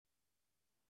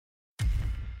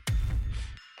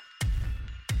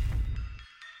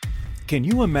Can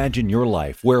you imagine your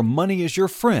life where money is your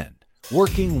friend,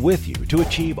 working with you to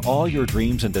achieve all your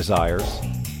dreams and desires?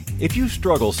 If you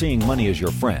struggle seeing money as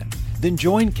your friend, then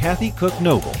join Kathy Cook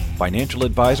Noble, financial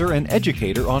advisor and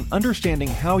educator on understanding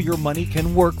how your money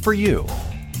can work for you.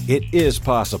 It is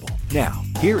possible. Now,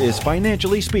 here is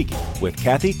Financially Speaking with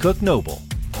Kathy Cook Noble.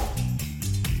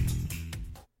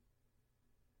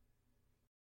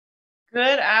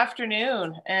 Good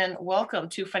afternoon and welcome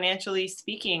to Financially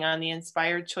Speaking on the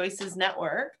Inspired Choices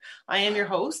Network. I am your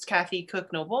host, Kathy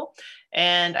Cook Noble,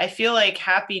 and I feel like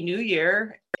Happy New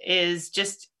Year is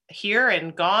just here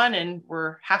and gone, and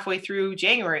we're halfway through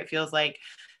January, it feels like.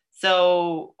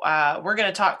 So we're going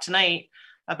to talk tonight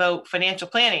about financial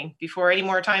planning before any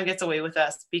more time gets away with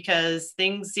us, because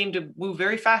things seem to move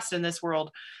very fast in this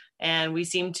world, and we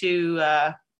seem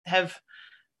to have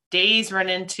days run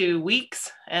into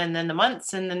weeks and then the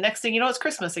months, and the next thing you know, it's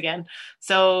Christmas again.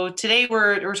 So today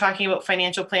we're talking about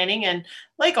financial planning, and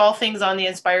like all things on the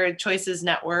Inspired Choices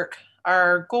Network,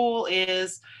 our goal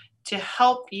is to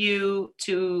help you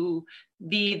to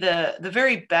be the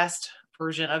very best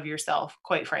version of yourself,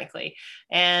 quite frankly.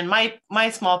 And my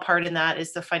small part in that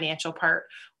is the financial part,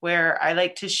 where I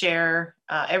like to share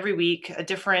every week a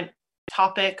different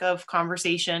topic of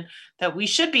conversation that we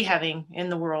should be having in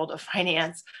the world of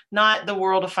finance, not the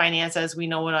world of finance as we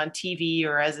know it on TV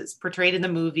or as it's portrayed in the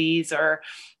movies, or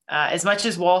as much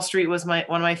as Wall Street was one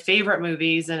of my favorite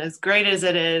movies, and as great as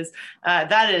it is,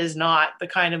 that is not the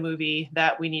kind of movie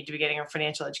that we need to be getting our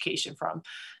financial education from.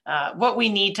 What we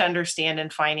need to understand in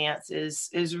finance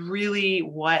is really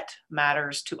what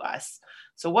matters to us.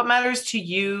 So what matters to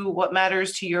you, what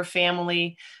matters to your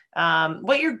family,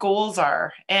 what your goals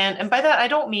are. And by that, I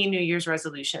don't mean New Year's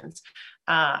resolutions.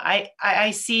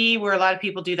 I see where a lot of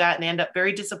people do that and they end up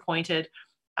very disappointed.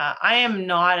 I am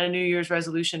not a New Year's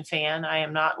resolution fan. I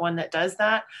am not one that does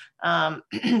that. I'm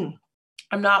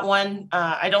not one,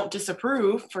 I don't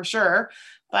disapprove for sure.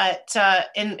 But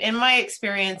in my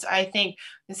experience, I think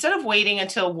instead of waiting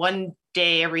until one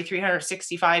day every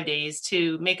 365 days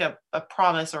to make a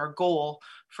promise or a goal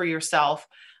for yourself,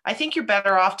 I think you're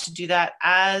better off to do that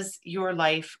as your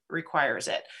life requires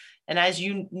it and as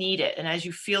you need it and as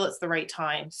you feel it's the right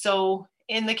time. So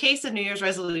in the case of New Year's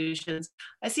resolutions,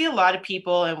 I see a lot of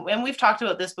people, and we've talked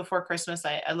about this before Christmas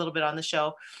a little bit on the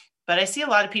show, but I see a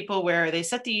lot of people where they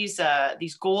set these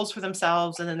goals for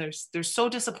themselves, and then they're so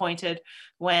disappointed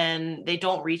when they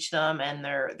don't reach them, and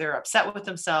they're upset with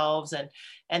themselves, and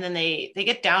then they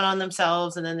get down on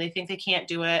themselves, and then they think they can't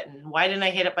do it, and why didn't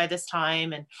I hit it by this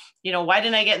time, and why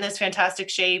didn't I get in this fantastic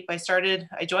shape? I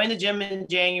joined the gym in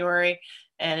January,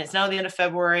 and it's now the end of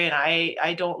February, and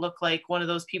I don't look like one of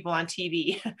those people on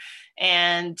TV,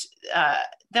 and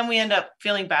then we end up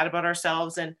feeling bad about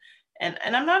ourselves, and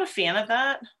I'm not a fan of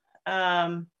that.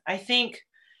 I think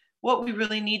what we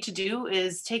really need to do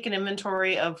is take an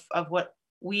inventory of what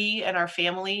we and our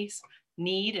families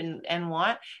need and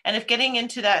want. And if getting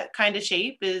into that kind of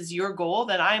shape is your goal,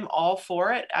 then I'm all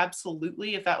for it.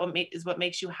 Absolutely. If that is what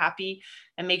makes you happy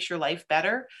and makes your life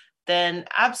better, then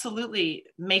absolutely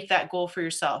make that goal for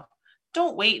yourself.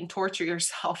 Don't wait and torture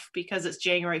yourself because it's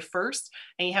January 1st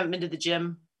and you haven't been to the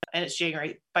gym and it's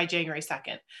by January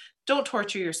 2nd. Don't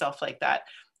torture yourself like that.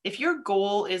 If your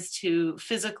goal is to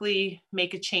physically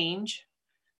make a change,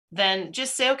 then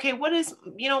just say, okay,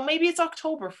 maybe it's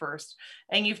October 1st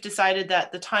and you've decided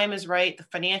that the time is right,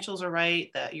 the financials are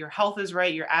right, that your health is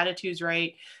right, your attitude's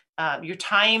right, your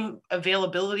time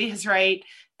availability is right,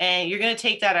 and you're going to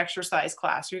take that exercise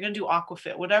class, you're going to do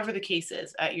Aquafit, whatever the case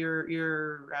is at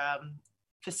your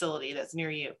facility that's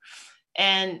near you.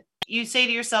 And you say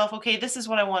to yourself, okay, this is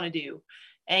what I want to do.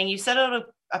 And you set out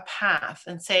a path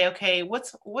and say, okay,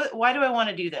 why do I want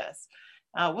to do this?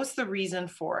 What's the reason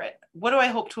for it? What do I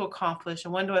hope to accomplish?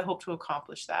 And when do I hope to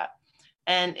accomplish that?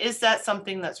 And is that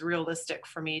something that's realistic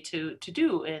for me to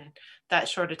do in that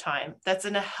short a time? That's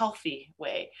in a healthy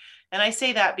way. And I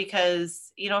say that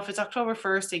because, if it's October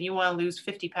 1st and you want to lose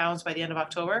 50 pounds by the end of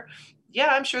October, yeah,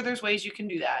 I'm sure there's ways you can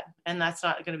do that. And that's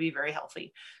not going to be very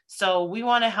healthy. So we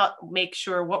want to make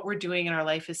sure what we're doing in our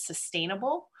life is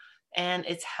sustainable and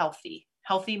it's healthy.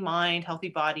 Healthy mind, healthy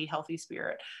body, healthy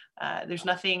spirit. There's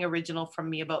nothing original from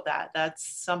me about that. That's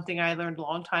something I learned a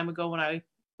long time ago when I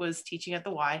was teaching at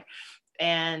the Y.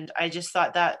 And I just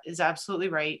thought that is absolutely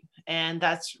right. And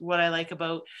that's what I like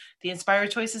about the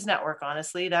Inspired Choices Network,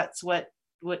 honestly. That's what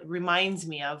reminds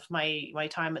me of my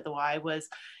time at the Y was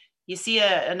you see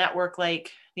a network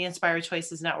like the Inspired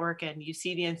Choices Network and you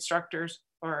see the instructors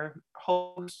or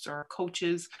hosts or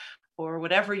coaches or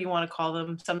whatever you want to call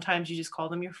them. Sometimes you just call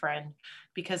them your friend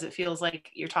because it feels like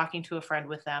you're talking to a friend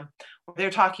with them, or they're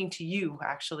talking to you.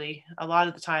 Actually, a lot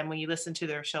of the time when you listen to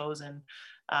their shows and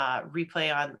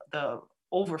replay on the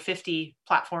over 50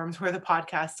 platforms where the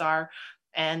podcasts are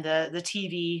and the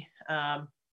TV,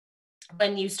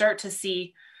 when you start to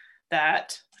see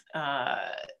that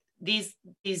these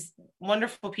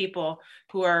wonderful people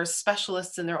who are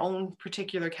specialists in their own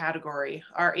particular category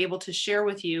are able to share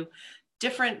with you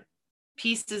different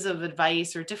pieces of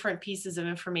advice or different pieces of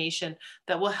information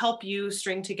that will help you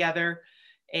string together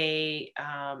a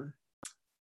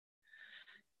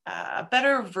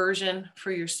better version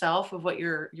for yourself of what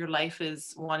your life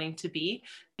is wanting to be.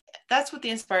 That's what the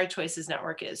Inspired Choices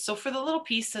Network is. So for the little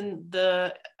piece in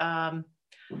the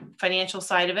financial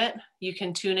side of it, you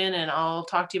can tune in and I'll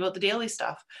talk to you about the daily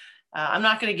stuff. I'm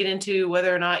not going to get into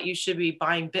whether or not you should be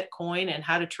buying Bitcoin and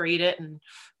how to trade it and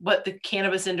what the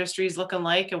cannabis industry is looking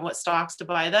like and what stocks to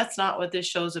buy. That's not what this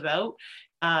show's about.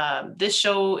 This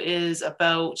show is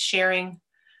about sharing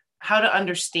how to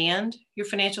understand your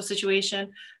financial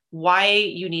situation, why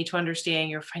you need to understand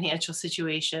your financial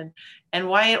situation, and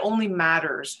why it only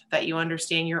matters that you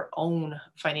understand your own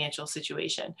financial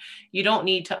situation. You don't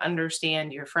need to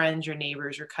understand your friends, your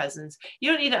neighbors, your cousins.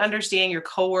 You don't need to understand your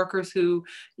coworkers who,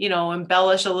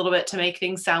 embellish a little bit to make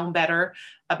things sound better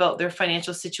about their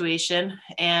financial situation.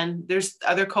 And there's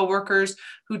other coworkers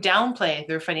who downplay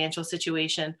their financial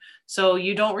situation, so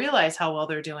you don't realize how well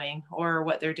they're doing or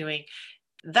what they're doing.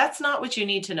 That's not what you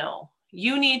need to know.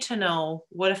 You need to know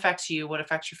what affects you, what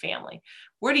affects your family.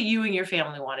 Where do you and your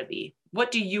family want to be?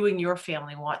 What do you and your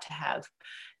family want to have?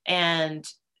 And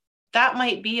that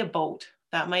might be a boat.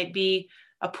 That might be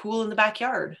a pool in the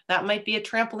backyard. That might be a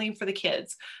trampoline for the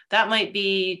kids. That might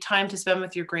be time to spend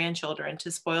with your grandchildren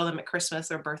to spoil them at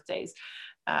Christmas or birthdays.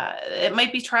 It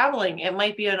might be traveling. It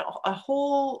might be a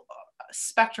whole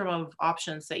spectrum of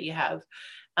options that you have.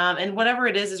 And whatever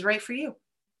it is right for you.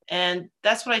 And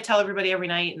that's what I tell everybody every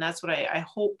night. And that's what I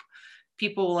hope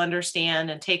people will understand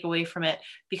and take away from it.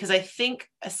 Because I think,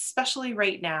 especially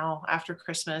right now after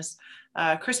Christmas,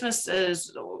 Christmas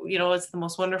is, it's the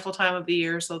most wonderful time of the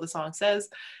year, so the song says.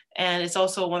 And it's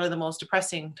also one of the most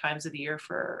depressing times of the year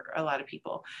for a lot of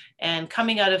people. And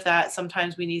coming out of that,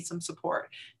 sometimes we need some support.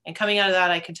 And coming out of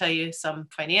that, I can tell you some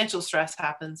financial stress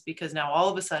happens because now all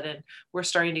of a sudden we're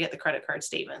starting to get the credit card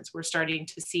statements. We're starting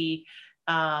to see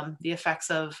the effects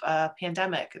of a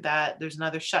pandemic, that there's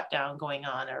another shutdown going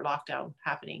on or lockdown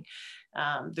happening.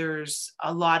 There's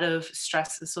a lot of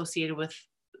stress associated with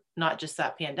not just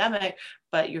that pandemic,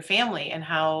 but your family and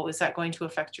how is that going to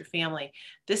affect your family.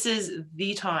 This is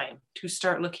the time to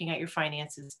start looking at your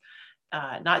finances,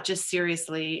 not just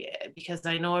seriously, because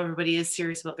I know everybody is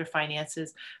serious about their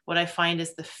finances. What I find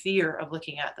is the fear of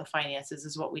looking at the finances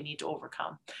is what we need to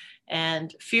overcome.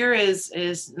 And fear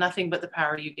is nothing but the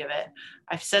power you give it.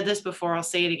 I've said this before, I'll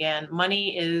say it again.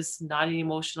 Money is not an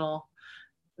emotional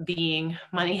being.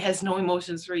 Money has no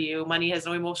emotions for you. Money has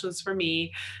no emotions for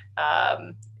me.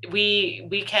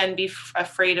 We can be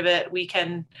afraid of it. We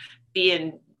can be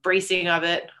embracing of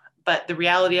it. But the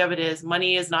reality of it is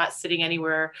money is not sitting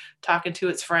anywhere talking to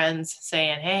its friends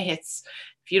saying, hey,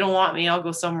 if you don't want me, I'll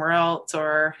go somewhere else.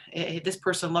 Or hey, this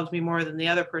person loves me more than the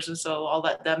other person, so I'll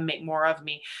let them make more of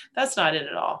me. That's not it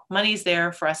at all. Money's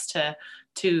there for us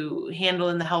to handle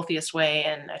in the healthiest way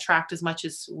and attract as much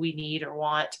as we need or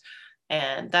want.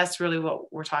 And that's really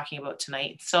what we're talking about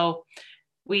tonight. So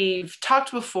we've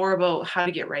talked before about how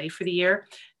to get ready for the year.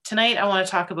 Tonight, I want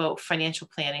to talk about financial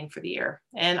planning for the year.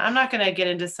 And I'm not going to get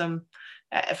into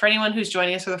for anyone who's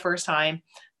joining us for the first time,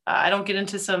 I don't get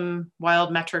into some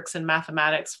wild metrics and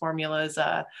mathematics formulas.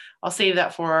 I'll save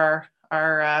that for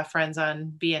our friends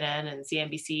on BNN and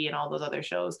CNBC and all those other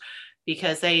shows,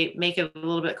 because they make it a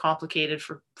little bit complicated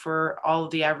for all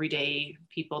of the everyday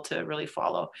people to really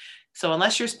follow. So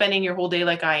unless you're spending your whole day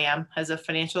like I am as a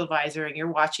financial advisor and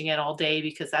you're watching it all day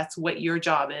because that's what your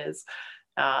job is,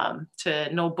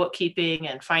 to know bookkeeping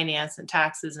and finance and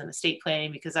taxes and estate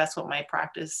planning, because that's what my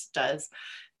practice does.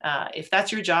 If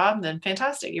that's your job, then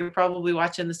fantastic. You're probably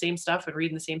watching the same stuff and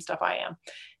reading the same stuff I am.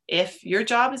 If your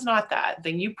job is not that,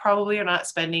 then you probably are not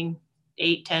spending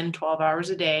 8, 10, 12 hours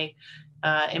a day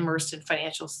immersed in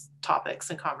financial topics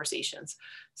and conversations.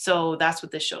 So that's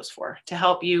what this show's for, to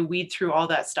help you weed through all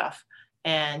that stuff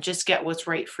and just get what's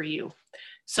right for you.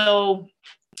 So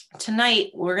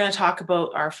tonight, we're going to talk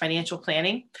about our financial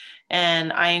planning.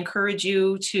 And I encourage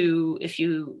you to, if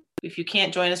you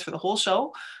can't join us for the whole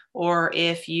show, or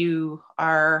if you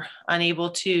are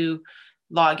unable to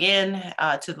log in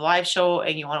to the live show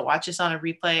and you want to watch us on a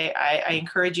replay, I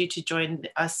encourage you to join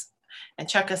us and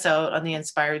check us out on the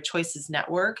Inspired Choices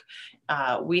Network.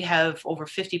 We have over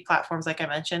 50 platforms, like I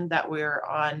mentioned, that we're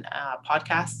on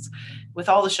podcasts with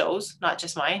all the shows, not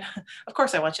just mine. Of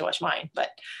course, I want you to watch mine, but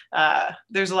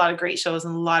there's a lot of great shows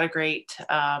and a lot of great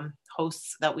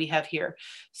hosts that we have here.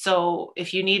 So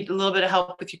if you need a little bit of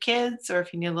help with your kids, or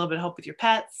if you need a little bit of help with your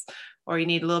pets, or you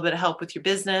need a little bit of help with your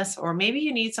business, or maybe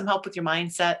you need some help with your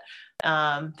mindset,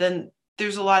 then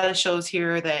there's a lot of shows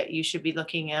here that you should be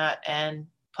looking at and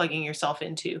plugging yourself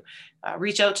into.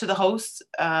 Reach out to the hosts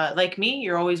like me.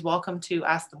 You're always welcome to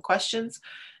ask them questions.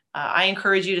 I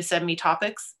encourage you to send me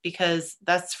topics, because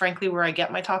that's frankly where I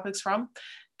get my topics from.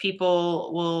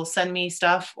 People will send me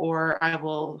stuff, or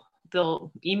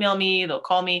they'll email me, they'll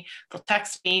call me, they'll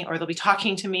text me, or they'll be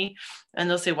talking to me, and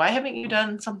they'll say, why haven't you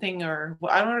done something? Or,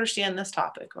 well, I don't understand this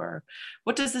topic, or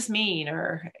what does this mean?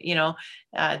 Or,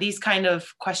 these kind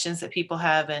of questions that people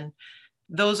have. And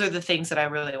those are the things that I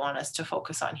really want us to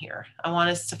focus on here. I want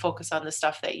us to focus on the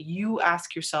stuff that you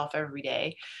ask yourself every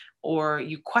day, or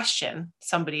you question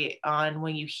somebody on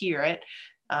when you hear it.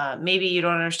 Maybe you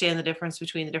don't understand the difference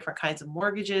between the different kinds of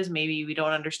mortgages. Maybe we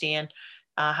don't understand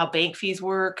how bank fees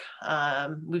work.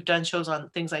 We've done shows on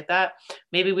things like that.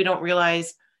 Maybe we don't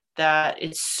realize that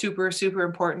it's super, super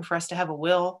important for us to have a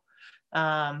will.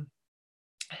 And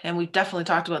we've definitely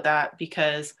talked about that,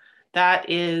 because that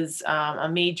is a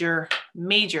major,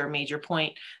 major, major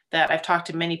point that I've talked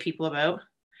to many people about.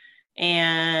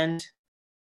 And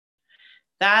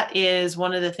that is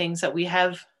one of the things that we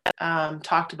have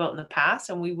talked about in the past,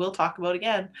 and we will talk about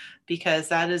again, because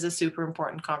that is a super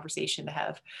important conversation to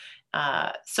have.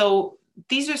 So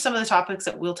these are some of the topics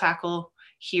that we'll tackle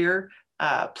here.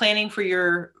 Planning for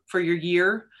your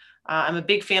year. I'm a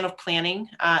big fan of planning,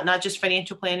 not just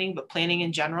financial planning, but planning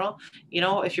in general.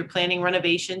 If you're planning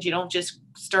renovations, you don't just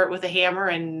start with a hammer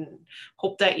and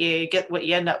hope that you get what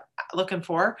you end up looking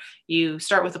for. You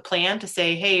start with a plan to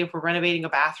say, hey, if we're renovating a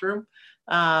bathroom,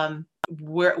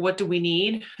 what do we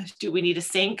need? Do we need a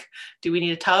sink? Do we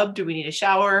need a tub? Do we need a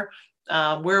shower?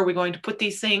 Where are we going to put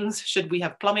these things? Should we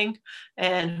have plumbing?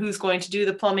 And who's going to do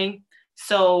the plumbing?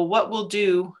 So what we'll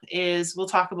do is we'll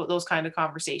talk about those kind of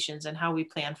conversations and how we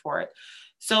plan for it.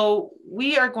 So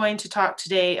we are going to talk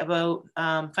today about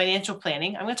financial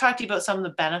planning. I'm going to talk to you about some of the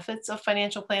benefits of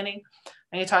financial planning.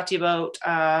 I'm going to talk to you about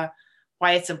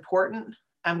why it's important.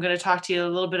 I'm going to talk to you a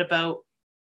little bit about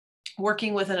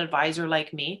working with an advisor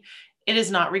like me. It is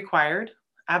not required.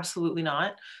 Absolutely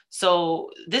not.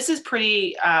 So this is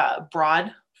pretty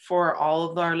broad for all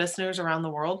of our listeners around the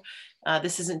world.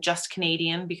 This isn't just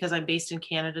Canadian. Because I'm based in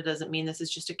Canada doesn't mean this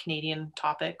is just a Canadian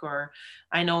topic. Or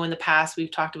I know in the past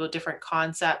we've talked about different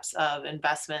concepts of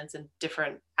investments and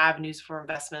different avenues for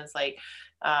investments, like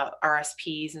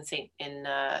RSPs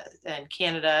in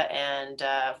Canada, and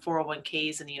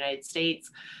 401ks in the United States.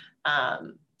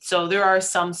 So there are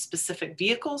some specific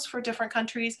vehicles for different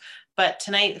countries, but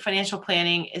tonight, the financial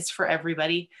planning is for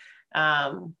everybody.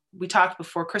 We talked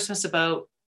before Christmas about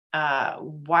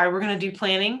why we're going to do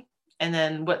planning, and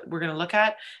then what we're going to look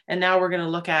at. And now we're going to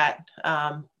look at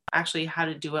actually how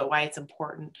to do it, why it's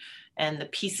important, and the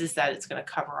pieces that it's going to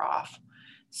cover off.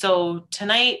 So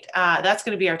tonight, that's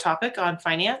going to be our topic on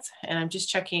finance. And I'm just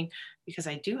checking, because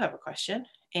I do have a question,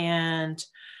 and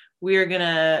we're going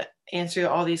to answer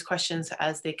all these questions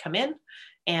as they come in.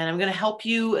 And I'm going to help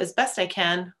you as best I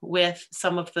can with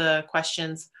some of the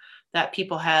questions that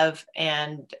people have.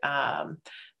 And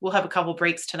we'll have a couple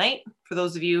breaks tonight. For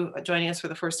those of you joining us for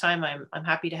the first time, I'm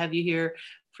happy to have you here.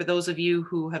 For those of you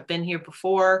who have been here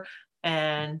before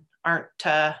and aren't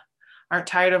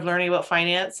tired of learning about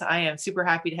finance, I am super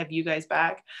happy to have you guys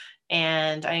back.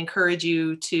 And I encourage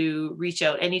you to reach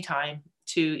out anytime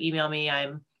to email me.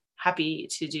 I'm happy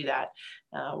to do that.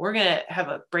 We're going to have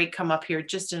a break come up here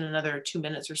just in another 2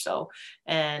 minutes or so.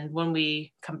 And when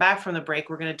we come back from the break,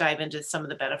 we're going to dive into some of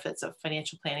the benefits of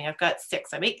financial planning. I've got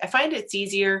 6. I find it's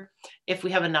easier if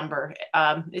we have a number.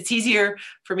 It's easier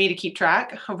for me to keep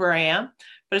track of where I am,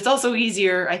 but it's also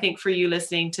easier, I think, for you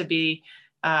listening to be,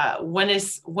 when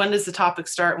does the topic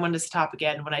start and when does the topic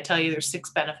end? When I tell you there's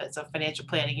 6 benefits of financial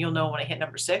planning, you'll know when I hit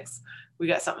number 6, we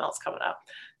got something else coming up.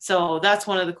 So that's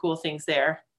one of the cool things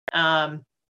there.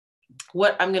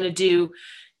 What I'm going to do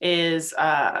is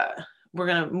we're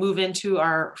going to move into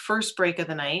our first break of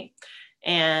the night,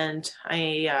 and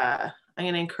I'm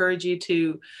going to encourage you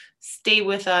to stay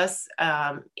with us,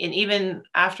 and even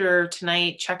after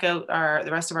tonight, check out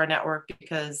the rest of our network,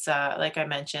 because like I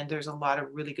mentioned, there's a lot of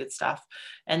really good stuff,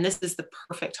 and this is the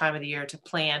perfect time of the year to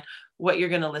plan what you're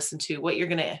going to listen to, what you're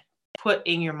going to put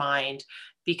in your mind,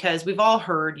 because we've all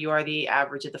heard you are the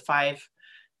average of the 5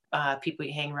 people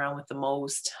you hang around with the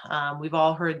most. We've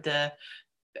all heard the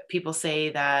people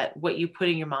say that what you put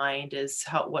in your mind is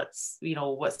what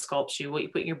sculpts you. What you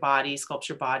put in your body sculpts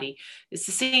your body. It's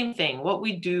the same thing. What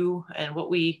we do and what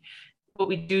we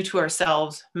do to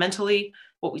ourselves mentally,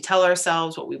 what we tell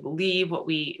ourselves, what we believe, what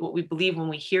we believe when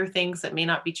we hear things that may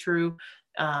not be true,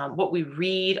 what we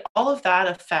read, all of that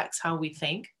affects how we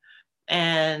think.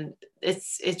 And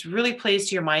it's really plays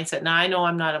to your mindset. Now, I know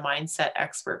I'm not a mindset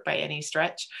expert by any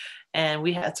stretch, and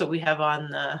that's what we have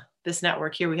on this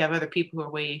network here. We have other people who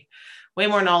are way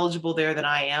more knowledgeable there than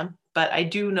I am, but I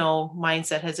do know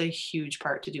mindset has a huge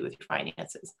part to do with your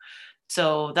finances.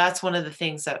 So that's one of the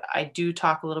things that I do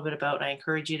talk a little bit about, and I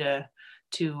encourage you to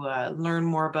learn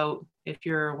more about. If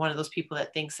you're one of those people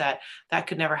that thinks that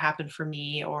could never happen for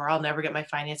me, or I'll never get my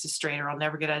finances straight, or I'll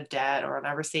never get out of debt, or I'll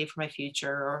never save for my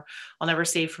future, or I'll never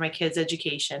save for my kids'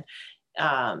 education,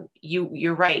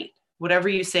 you're right. Whatever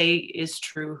you say is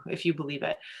true if you believe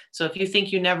it. So if you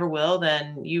think you never will,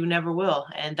 then you never will.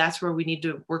 And that's where we need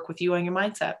to work with you on your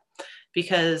mindset,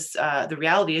 because the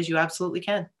reality is you absolutely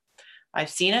can. I've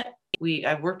seen it.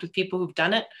 I've worked with people who've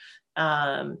done it.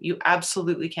 You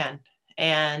absolutely can.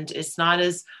 And it's not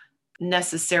as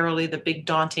necessarily the big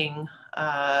daunting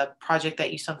project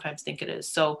that you sometimes think it is.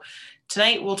 So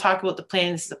tonight we'll talk about the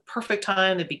plan. This is the perfect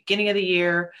time, the beginning of the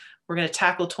year. We're going to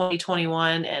tackle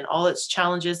 2021 and all its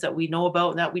challenges that we know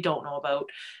about and that we don't know about.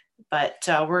 But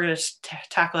we're going to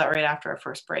tackle that right after our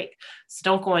first break. So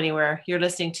don't go anywhere. You're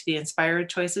listening to the Inspired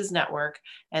Choices Network,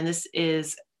 and this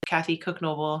is Kathy Cook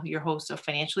Noble, your host of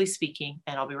Financially Speaking,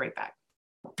 and I'll be right back.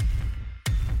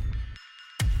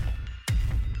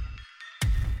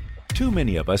 Too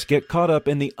many of us get caught up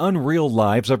in the unreal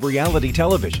lives of reality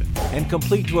television and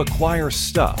complete to acquire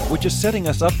stuff, which is setting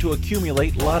us up to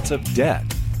accumulate lots of debt.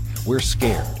 We're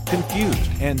scared,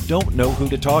 confused, and don't know who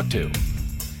to talk to.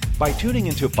 By tuning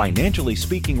into Financially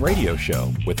Speaking radio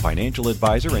show with financial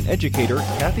advisor and educator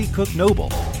Kathy Cook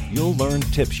Noble, you'll learn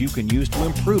tips you can use to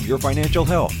improve your financial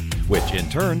health, which in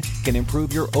turn can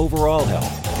improve your overall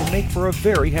health and make for a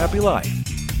very happy life.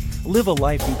 Live a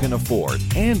life you can afford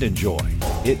and enjoy.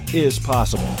 It is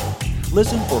possible.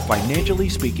 Listen for Financially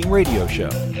Speaking radio show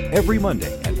every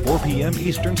Monday at 4 p.m.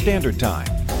 Eastern Standard Time,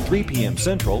 3 p.m.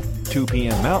 Central, 2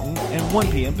 p.m. Mountain, and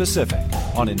 1 p.m. Pacific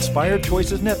on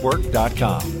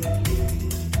InspiredChoicesNetwork.com.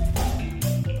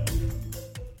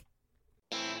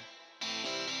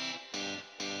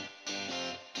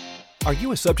 Are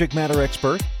you a subject matter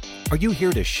expert? Are you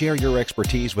here to share your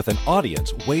expertise with an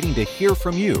audience waiting to hear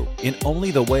from you in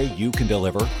only the way you can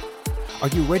deliver? Are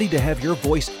you ready to have your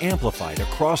voice amplified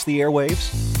across the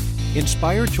airwaves?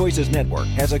 Inspired Choices Network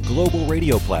has a global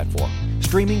radio platform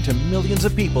streaming to millions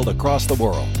of people across the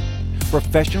world.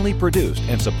 Professionally produced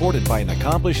and supported by an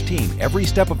accomplished team every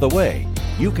step of the way,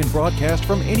 you can broadcast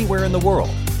from anywhere in the world,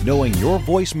 knowing your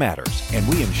voice matters, and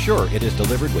we ensure it is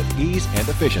delivered with ease and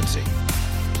efficiency.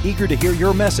 Eager to hear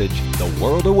your message, the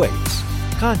world awaits.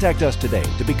 Contact us today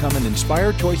to become an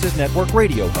Inspired Choices Network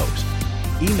radio host.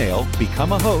 Email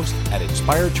become a host at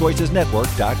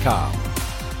InspiredChoicesNetwork.com.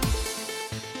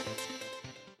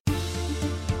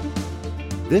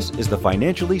 This is the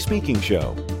Financially Speaking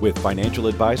Show with financial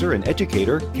advisor and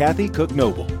educator Kathy Cook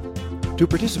Noble. To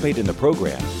participate in the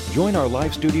program, join our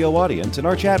live studio audience in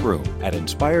our chat room at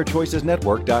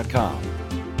InspiredChoicesNetwork.com.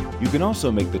 You can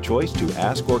also make the choice to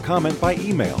ask or comment by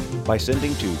email by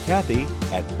sending to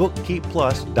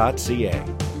Kathy@bookkeepplus.ca.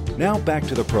 Now back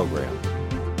to the program.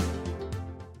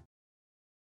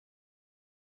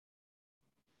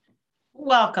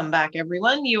 Welcome back,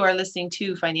 everyone. You are listening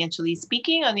to Financially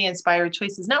Speaking on the Inspired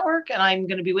Choices Network, and I'm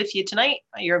going to be with you tonight.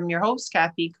 I'm your host,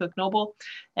 Kathy Cook Noble,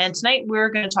 and tonight we're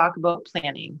going to talk about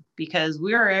planning, because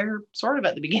we're sort of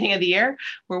at the beginning of the year.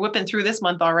 We're whipping through this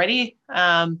month already,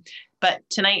 but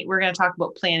tonight we're going to talk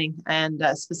about planning, and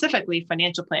specifically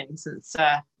financial planning, since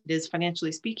it is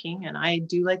Financially Speaking, and I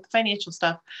do like the financial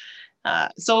stuff.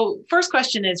 So first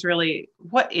question is really,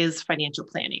 what is financial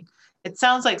planning? It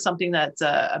sounds like something that's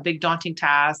a big daunting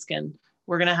task, and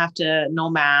we're going to have to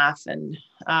know math, and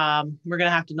we're going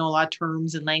to have to know a lot of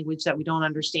terms and language that we don't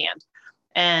understand.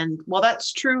 And while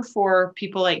that's true for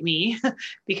people like me,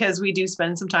 because we do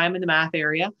spend some time in the math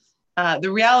area,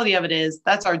 the reality of it is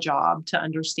that's our job, to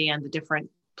understand the different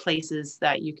places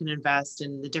that you can invest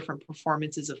in, the different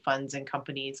performances of funds and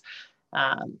companies.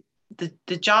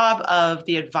 The job of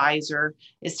the advisor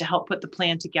is to help put the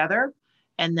plan together,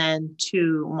 and then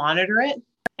to monitor it,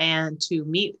 and to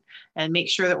meet and make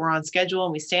sure that we're on schedule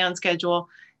and we stay on schedule,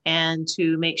 and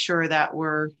to make sure that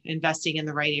we're investing in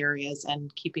the right areas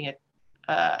and keeping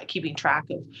track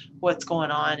of what's going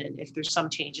on and if there's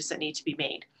some changes that need to be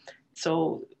made.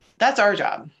 So that's our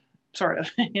job. sort of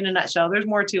in a nutshell. There's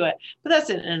more to it, but that's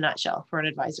in a nutshell for an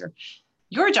advisor.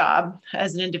 Your job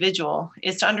as an individual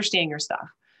is to understand your stuff,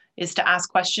 is to ask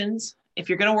questions. If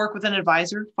you're going to work with an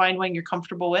advisor, find one you're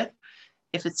comfortable with.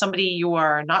 If it's somebody you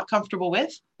are not comfortable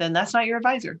with, then that's not your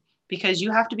advisor, because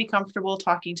you have to be comfortable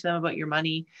talking to them about your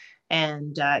money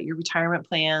and your retirement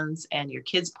plans and your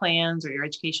kids' plans or your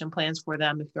education plans for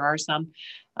them, if there are some.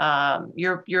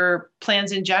 Your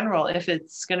plans in general, if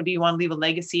it's going to be you want to leave a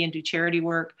legacy and do charity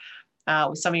work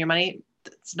with some of your money,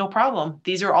 it's no problem.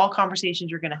 These are all conversations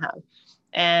you're going to have.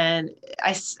 And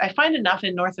I find enough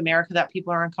in North America that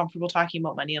people are uncomfortable talking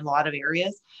about money in a lot of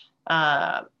areas.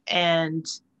 And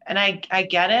I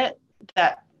get it,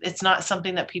 that it's not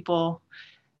something that people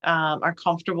are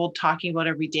comfortable talking about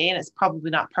every day. And it's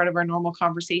probably not part of our normal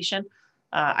conversation.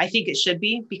 I think it should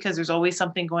be, because there's always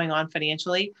something going on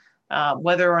financially,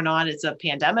 whether or not it's a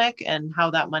pandemic and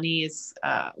how that money is,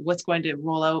 what's going to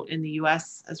roll out in the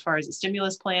US as far as a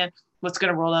stimulus plan, what's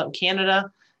going to roll out in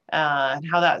Canada, and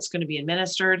how that's going to be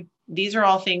administered. These are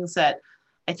all things that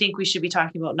I think we should be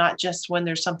talking about, not just when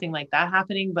there's something like that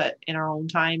happening, but in our own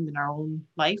time, in our own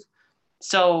life.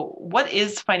 So what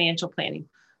is financial planning?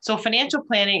 So financial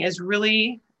planning is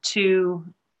really to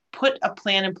put a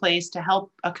plan in place to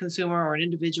help a consumer or an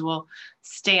individual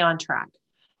stay on track,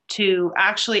 to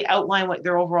actually outline what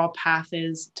their overall path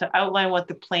is, to outline what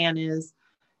the plan is,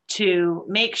 to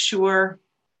make sure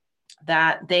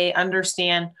that they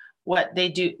understand what they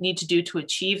need to do to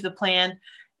achieve the plan.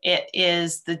 It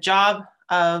is the job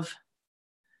of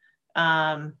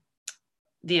the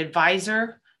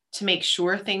advisor to make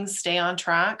sure things stay on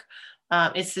track.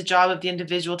 It's the job of the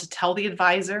individual to tell the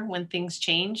advisor when things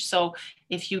change. So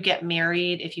if you get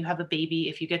married, if you have a baby,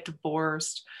 if you get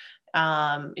divorced,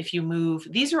 if you move,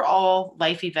 these are all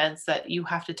life events that you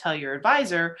have to tell your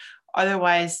advisor.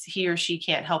 Otherwise, he or she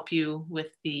can't help you with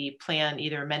the plan,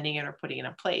 either amending it or putting it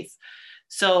in place.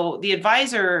 So the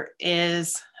advisor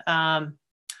is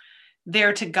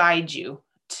there to guide you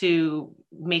to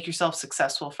make yourself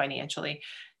successful financially.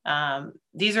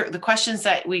 These are the questions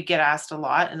that we get asked a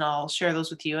lot, and I'll share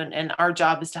those with you. And our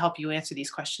job is to help you answer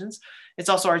these questions. It's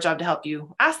also our job to help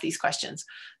you ask these questions.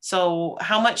 So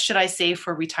how much should I save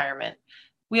for retirement?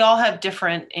 We all have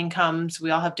different incomes.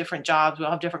 We all have different jobs. We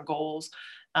all have different goals.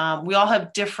 We all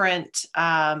have different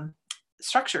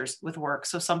structures with work.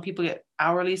 So some people get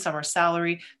hourly, some are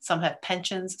salary, some have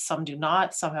pensions, some do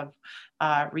not, some have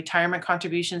retirement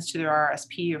contributions to their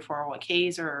RSP or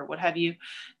 401ks or what have you.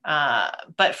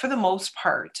 But for the most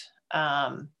part,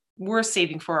 we're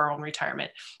saving for our own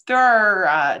retirement. There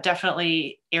are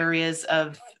definitely areas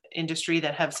of industry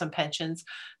that have some pensions,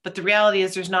 but the reality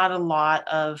is there's not a lot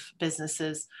of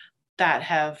businesses that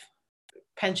have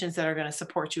pensions that are going to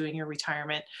support you in your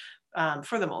retirement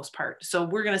for the most part. So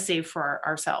we're going to save for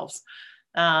ourselves.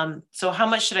 So how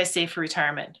much should I save for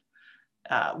retirement?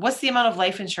 What's the amount of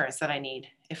life insurance that I need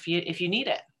if you need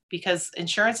it? Because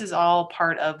insurance is all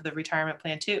part of the retirement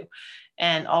plan too,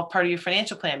 and all part of your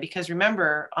financial plan. Because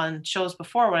remember, on shows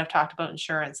before when I've talked about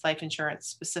insurance, life insurance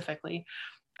specifically,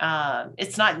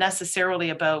 it's not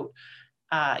necessarily about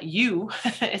you.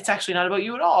 It's actually not about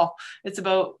you at all. It's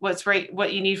about what's right,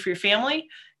 what you need for your family,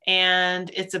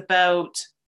 and it's about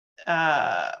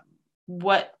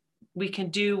what we can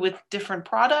do with different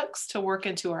products to work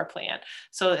into our plan.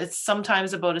 So it's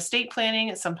sometimes about estate planning,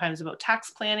 it's sometimes about tax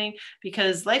planning,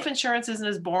 because life insurance isn't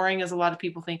as boring as a lot of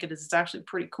people think it is. It's actually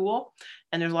pretty cool,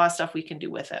 and there's a lot of stuff we can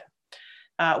do with it.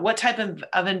 What type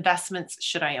of investments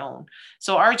should I own?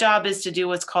 So our job is to do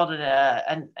what's called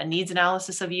a needs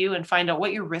analysis of you and find out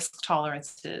what your risk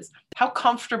tolerance is. How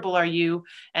comfortable are you,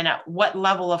 and at what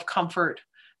level of comfort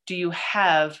do you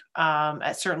have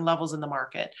at certain levels in the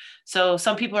market? So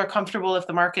some people are comfortable if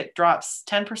the market drops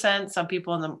 10%. Some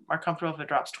people are comfortable if it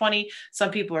drops 20.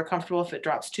 Some people are comfortable if it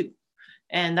drops 2.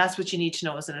 And that's what you need to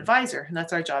know as an advisor. And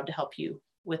that's our job to help you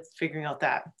with figuring out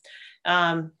that.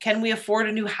 Can we afford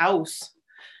a new house?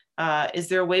 Is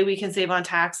there a way we can save on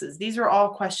taxes? These are all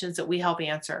questions that we help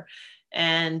answer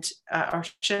and or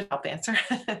should help answer.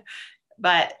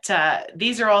 But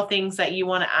these are all things that you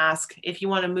want to ask if you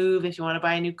want to move, if you want to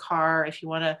buy a new car, if you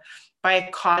want to buy a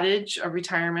cottage, a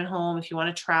retirement home, if you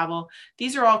want to travel.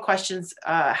 These are all questions.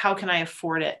 How can I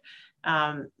afford it?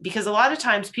 Because a lot of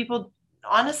times people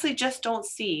honestly just don't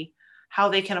see how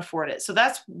they can afford it. So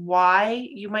that's why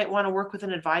you might want to work with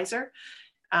an advisor.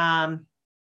 I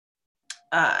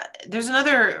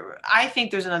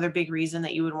think there's another big reason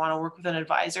that you would want to work with an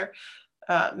advisor.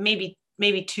 Maybe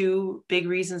 2 big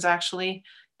reasons actually.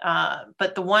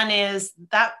 But the one is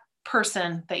that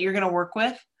person that you're going to work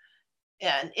with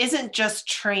isn't just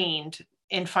trained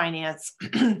in finance,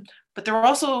 but they're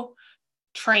also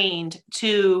trained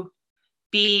to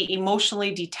be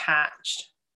emotionally detached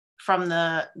from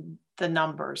the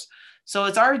numbers. So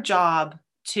it's our job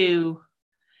to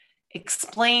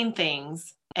explain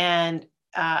things and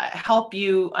help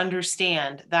you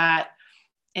understand that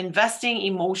investing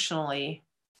emotionally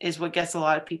is what gets a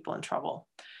lot of people in trouble.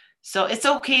 So it's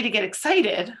okay to get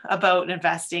excited about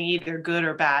investing, either good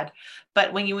or bad.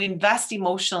 But when you invest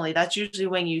emotionally, that's usually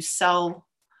when you sell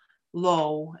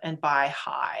low and buy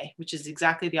high, which is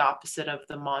exactly the opposite of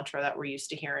the mantra that we're used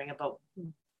to hearing about,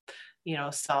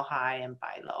 sell high and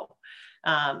buy low.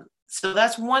 So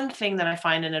that's one thing that I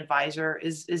find an advisor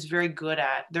is very good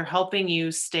at. They're helping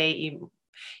you stay.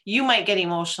 You might get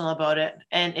emotional about it.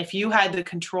 And if you had the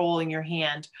control in your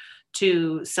hand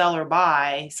to sell or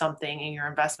buy something in your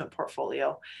investment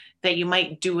portfolio, that you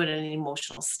might do it in an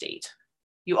emotional state.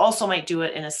 You also might do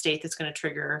it in a state that's going to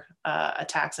trigger a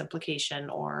tax implication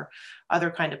or other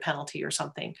kind of penalty or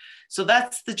something. So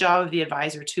that's the job of the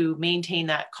advisor, to maintain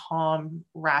that calm,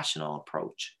 rational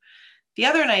approach. The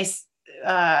other nice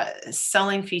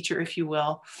selling feature, if you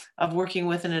will, of working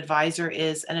with an advisor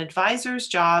is an advisor's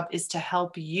job is to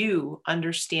help you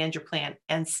understand your plan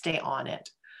and stay on it.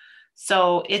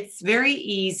 So it's very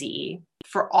easy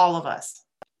for all of us,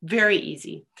 very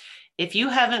easy. If you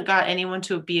haven't got anyone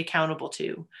to be accountable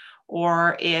to,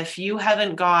 or if you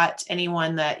haven't got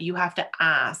anyone that you have to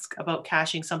ask about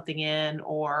cashing something in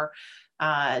or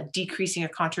decreasing a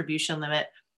contribution limit,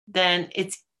 then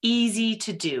it's easy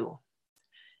to do.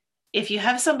 If you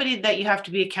have somebody that you have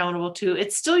to be accountable to,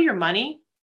 it's still your money.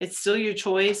 It's still your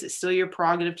choice. It's still your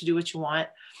prerogative to do what you want.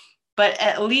 But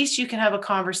at least you can have a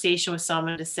conversation with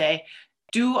someone to say,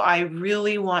 do I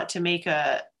really want to make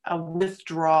a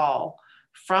withdrawal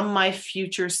from my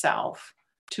future self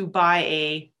to buy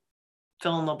a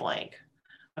fill in the blank,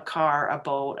 a car, a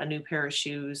boat, a new pair of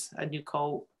shoes, a new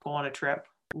coat, go on a trip,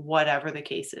 whatever the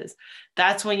case is.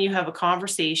 That's when you have a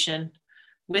conversation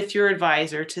with your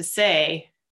advisor to say,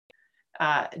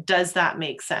 does that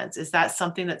make sense? Is that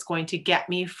something that's going to get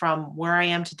me from where I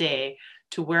am today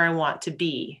to where I want to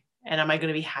be? And am I going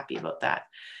to be happy about that?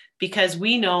 Because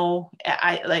we know,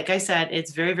 like I said,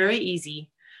 it's very, very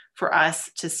easy for us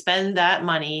to spend that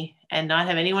money and not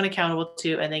have anyone accountable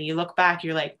to. And then you look back,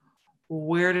 you're like,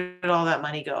 where did all that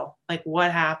money go? Like,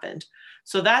 what happened?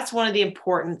 So that's one of the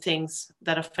important things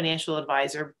that a financial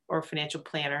advisor or financial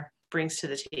planner brings to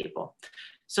the table.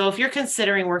 So if you're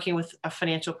considering working with a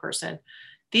financial person,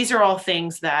 these are all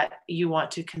things that you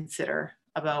want to consider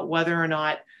about whether or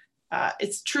not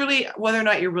it's truly whether or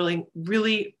not you're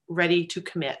really ready to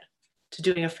commit to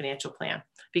doing a financial plan,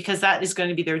 because that is going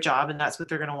to be their job and that's what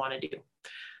they're going to want to do.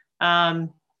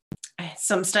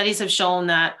 Some studies have shown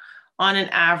that on an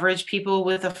average, people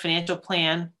with a financial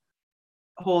plan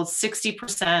hold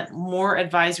 60% more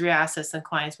advisory assets than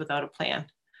clients without a plan.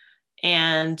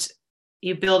 And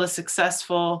you build a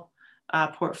successful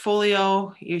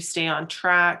portfolio, you stay on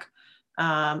track,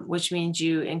 which means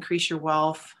you increase your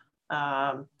wealth,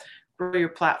 grow your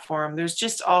platform. There's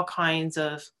just all kinds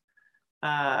of,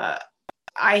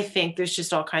 I think there's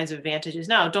just all kinds of advantages.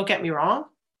 Now, don't get me wrong.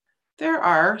 There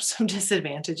are some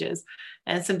disadvantages,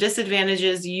 and some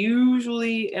disadvantages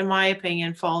usually, in my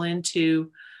opinion, fall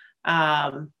into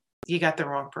you got the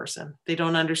wrong person. They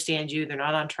don't understand you. They're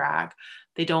not on track.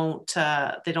 They don't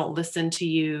listen to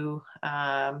you.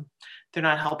 They're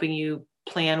not helping you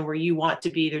plan where you want to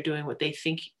be. They're doing what they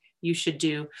think you should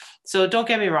do. So don't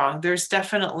get me wrong. There's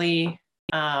definitely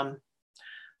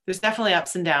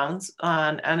ups and downs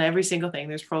on every single thing.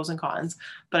 There's pros and cons.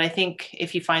 But I think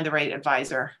if you find the right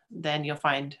advisor, then you'll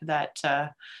find that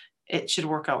it should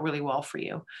work out really well for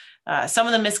you. Some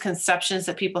of the misconceptions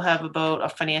that people have about a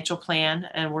financial plan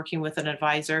and working with an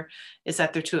advisor is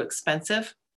that they're too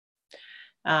expensive.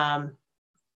 There's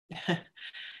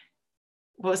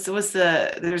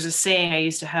a saying I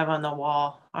used to have on the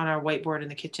wall on our whiteboard in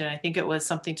the kitchen. I think it was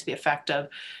something to the effect of,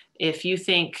 if you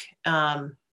think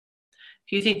the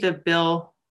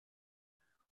bill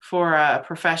for a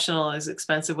professional is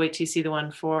expensive, wait till you see the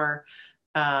one for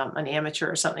an amateur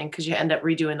or something, because you end up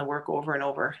redoing the work over and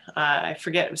over. I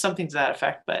forget, something to that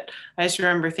effect, but I just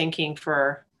remember thinking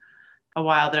for a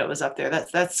while that it was up there.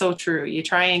 That's so true. You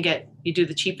try and you do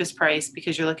the cheapest price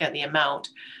because you're looking at the amount,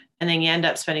 and then you end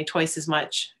up spending twice as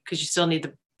much because you still need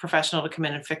the professional to come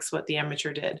in and fix what the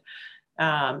amateur did.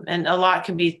 And a lot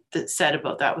can be said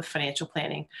about that with financial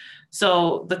planning.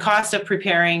 So the cost of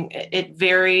preparing, it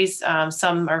varies.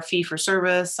 Some are fee for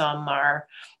service, some are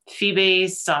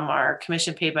fee-based, some are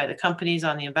commission paid by the companies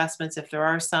on the investments, if there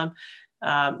are some.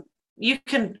 You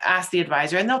can ask the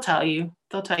advisor and they'll tell you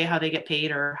how they get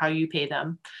paid or how you pay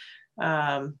them.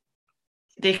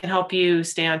 they can help you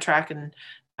stay on track and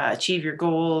achieve your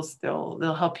goals.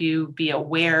 They'll help you be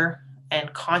aware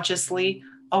and consciously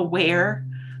aware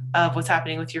of what's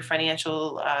happening with your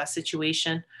financial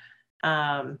situation.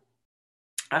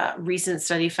 Recent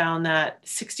study found that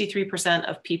 63%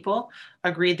 of people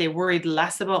agreed they worried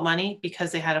less about money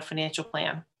because they had a financial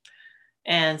plan.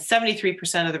 And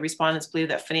 73% of the respondents believe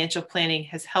that financial planning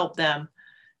has helped them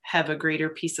have a greater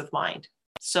peace of mind.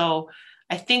 So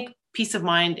I think peace of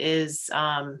mind is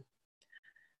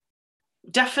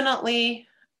definitely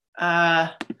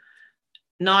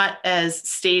not as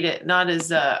stated, not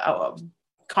as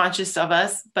conscious of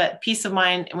us, but peace of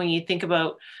mind, when you think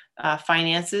about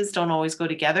finances, don't always go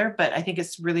together. But I think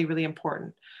it's really, really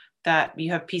important that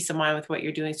you have peace of mind with what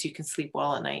you're doing so you can sleep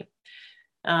well at night.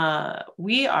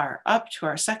 We are up to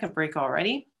our second break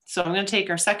already. So I'm going to take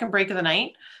our second break of the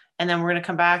night, and then we're going to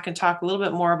come back and talk a little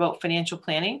bit more about financial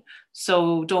planning.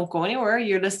 So don't go anywhere.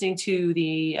 You're listening to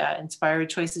the Inspired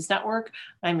Choices Network.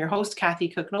 I'm your host, Kathy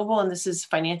Cook Noble, and this is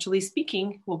Financially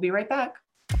Speaking. We'll be right back.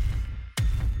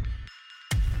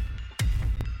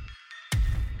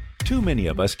 Too many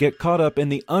of us get caught up in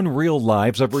the unreal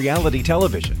lives of reality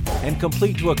television and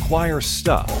complete to acquire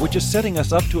stuff, which is setting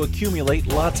us up to accumulate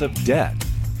lots of debt.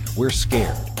 We're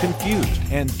scared, confused,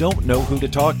 and don't know who to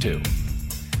talk to.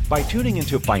 By tuning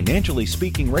into Financially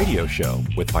Speaking radio show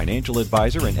with financial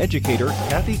advisor and educator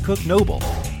Kathy Cook Noble,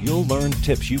 you'll learn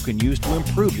tips you can use to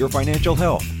improve your financial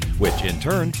health, which in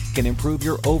turn can improve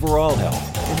your overall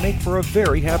health and make for a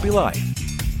very happy life.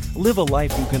 Live a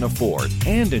life you can afford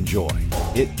and enjoy.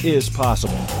 It is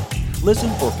possible. Listen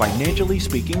for Financially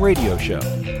Speaking radio show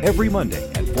every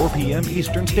Monday at 4 p.m.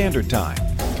 Eastern Standard Time,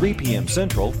 3 p.m.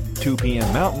 Central, 2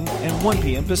 p.m. Mountain, and 1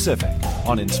 p.m. Pacific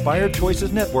on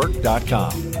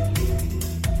InspiredChoicesNetwork.com.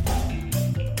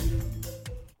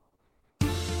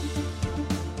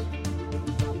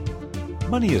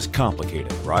 Money is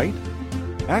complicated, right?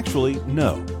 Actually,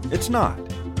 no, it's not.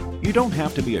 You don't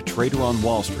have to be a trader on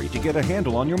Wall Street to get a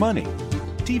handle on your money.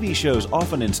 TV shows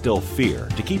often instill fear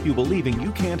to keep you believing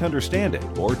you can't understand it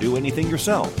or do anything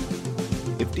yourself.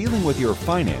 If dealing with your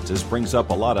finances brings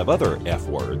up a lot of other F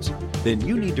words, then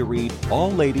you need to read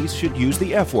All Ladies Should Use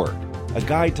the F Word, A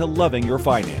Guide to Loving Your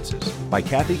Finances by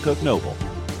Kathy Cook Noble.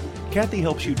 Kathy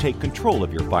helps you take control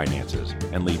of your finances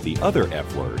and leave the other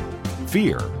F word,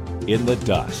 fear, in the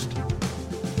dust.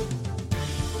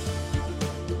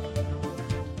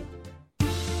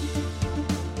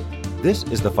 This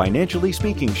is the Financially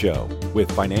Speaking Show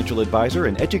with financial advisor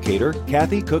and educator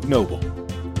Kathy Cook Noble.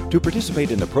 To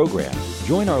participate in the program,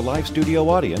 join our live studio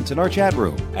audience in our chat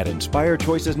room at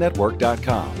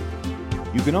InspiredChoicesNetwork.com.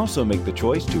 You can also make the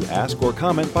choice to ask or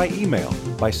comment by email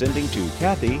by sending to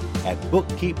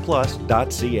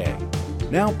Kathy@bookkeepplus.ca.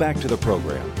 Now back to the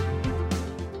program.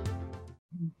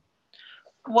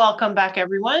 Welcome back,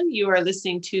 everyone. You are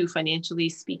listening to Financially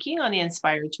Speaking on the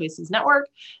Inspired Choices Network,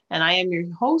 and I am your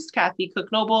host, Kathy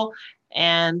Cook Noble.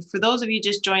 And for those of you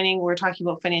just joining, we're talking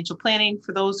about financial planning.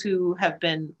 For those who have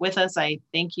been with us, I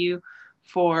thank you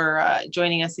for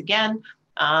joining us again.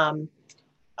 I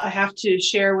have to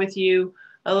share with you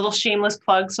a little shameless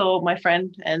plug. So my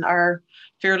friend and our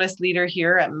fearless leader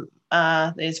here at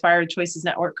the Inspired Choices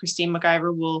Network, Christine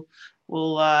McIver,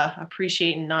 will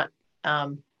appreciate and not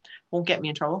won't get me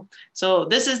in trouble. So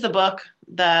this is the book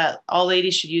that All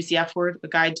Ladies Should Use the F Word, A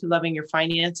Guide to Loving Your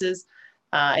Finances.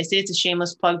 I say it's a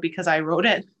shameless plug because I wrote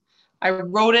it. I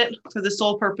wrote it for the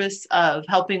sole purpose of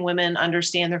helping women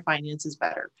understand their finances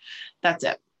better. That's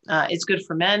it. It's good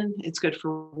for men. It's good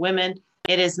for women.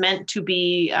 It is meant to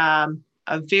be a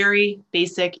very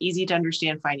basic, easy to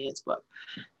understand finance book.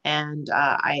 And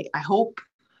I hope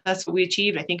that's what we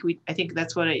achieved. I think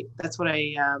that's what I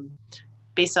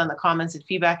based on the comments and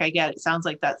feedback I get, it sounds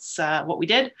like that's what we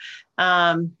did.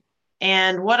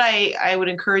 And what I would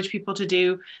encourage people to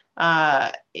do,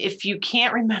 if you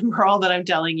can't remember all that I'm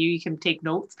telling you, you can take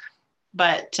notes.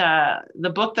 But the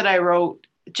book that I wrote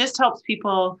just helps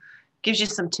people, gives you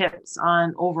some tips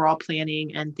on overall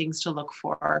planning and things to look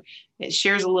for. It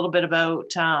shares a little bit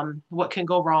about what can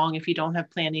go wrong if you don't have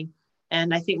planning.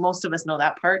 And I think most of us know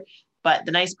that part. But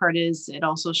the nice part is it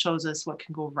also shows us what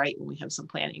can go right when we have some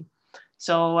planning.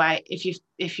 So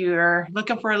if you're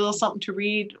looking for a little something to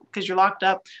read because you're locked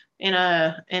up in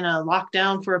a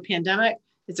lockdown for a pandemic,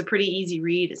 it's a pretty easy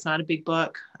read. It's not a big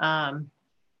book. And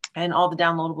all the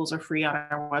downloadables are free on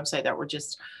our website that we're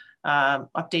just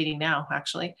updating now,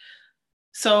 actually.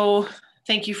 So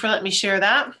thank you for letting me share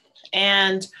that.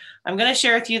 And I'm going to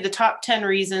share with you the top 10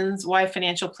 reasons why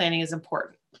financial planning is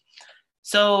important.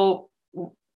 So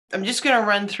I'm just going to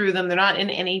run through them. They're not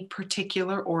in any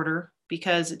particular order,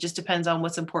 because it just depends on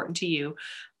what's important to you.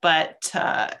 But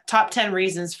top 10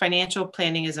 reasons financial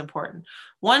planning is important.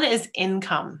 One is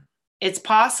income. It's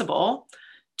possible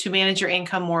to manage your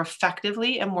income more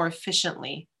effectively and more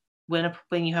efficiently when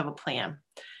you have a plan.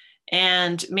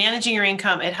 And managing your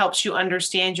income, it helps you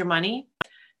understand your money,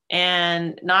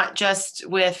 and not just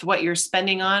with what you're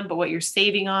spending on, but what you're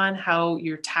saving on, how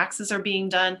your taxes are being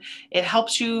done. It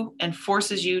helps you and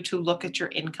forces you to look at your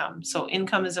income. So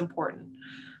income is important.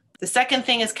 The second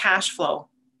thing is cash flow.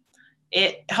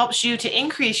 It helps you to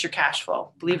increase your cash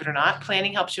flow. Believe it or not,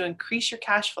 planning helps you increase your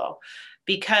cash flow,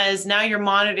 because now you're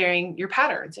monitoring your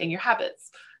patterns and your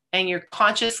habits, and you're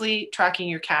consciously tracking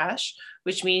your cash,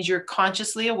 which means you're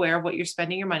consciously aware of what you're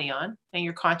spending your money on, and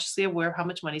you're consciously aware of how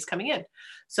much money is coming in.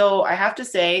 So I have to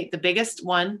say, the biggest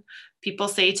one people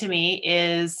say to me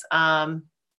is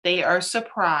they are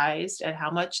surprised at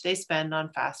how much they spend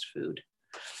on fast food,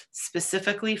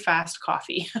 specifically fast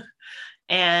coffee.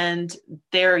 And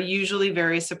they're usually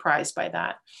very surprised by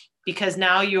that, because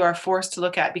now you are forced to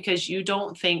look at, because you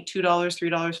don't think $2,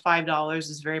 $3, $5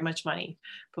 is very much money.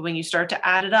 But when you start to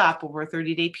add it up over a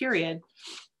 30-day period,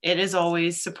 it is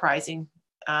always surprising.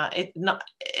 It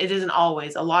isn't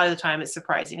always. A lot of the time it's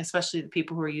surprising, especially the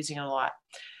people who are using it a lot.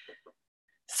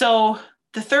 So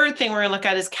the third thing we're going to look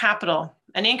at is capital.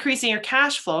 An increase in your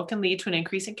cash flow can lead to an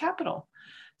increase in capital.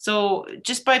 So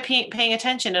just by paying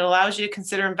attention, it allows you to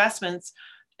consider investments,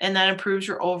 and that improves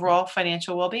your overall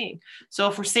financial well-being. So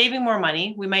if we're saving more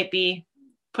money, we might be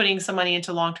putting some money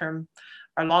into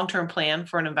our long-term plan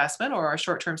for an investment, or our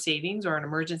short-term savings, or an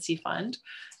emergency fund.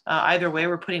 Either way,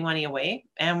 we're putting money away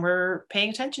and we're paying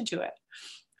attention to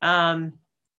it.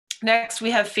 Next,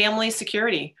 we have family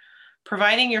security.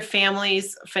 Providing your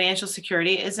family's financial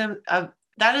security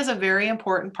that is a very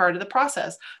important part of the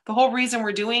process. The whole reason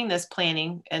we're doing this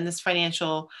planning and this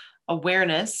financial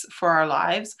awareness for our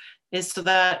lives is so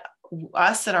that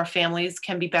us and our families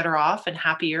can be better off and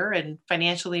happier and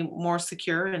financially more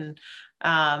secure. And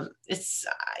it's,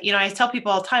 I tell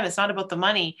people all the time, it's not about the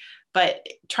money, but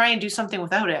try and do something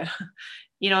without it.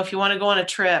 If you want to go on a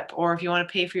trip, or if you want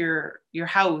to pay for your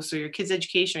house or your kids'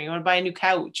 education, or you want to buy a new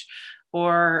couch,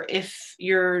 or if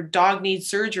your dog needs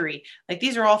surgery, like,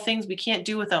 these are all things we can't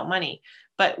do without money.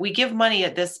 But we give money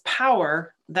at this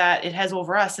power that it has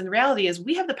over us. And the reality is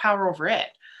we have the power over it.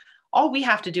 All we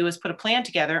have to do is put a plan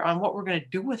together on what we're going to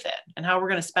do with it and how we're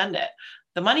going to spend it.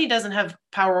 The money doesn't have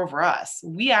power over us.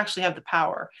 We actually have the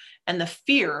power, and the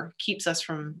fear keeps us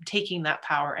from taking that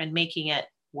power and making it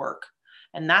work.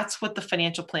 And that's what the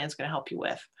financial plan is going to help you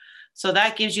with. So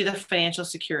that gives you the financial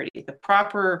security, the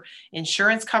proper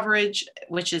insurance coverage,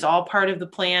 which is all part of the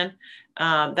plan.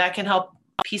 That can help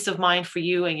peace of mind for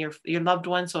you and your loved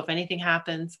ones. So if anything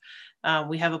happens,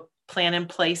 we have a plan in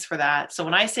place for that. So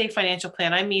when I say financial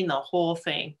plan, I mean the whole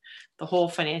thing, the whole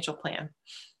financial plan.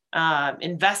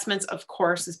 Investments, of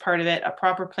course, is part of it. A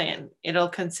proper plan, it'll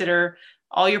consider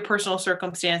all your personal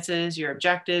circumstances, your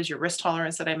objectives, your risk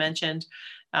tolerance that I mentioned.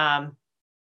 And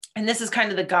this is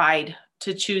kind of the guide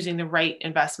to choosing the right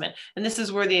investment. And this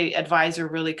is where the advisor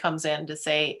really comes in to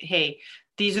say, hey,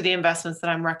 these are the investments that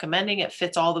I'm recommending. It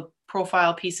fits all the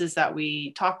profile pieces that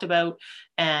we talked about.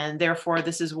 And therefore,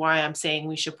 this is why I'm saying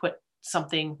we should put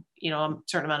something, a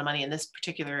certain amount of money in this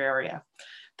particular area.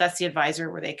 That's the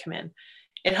advisor where they come in.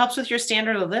 It helps with your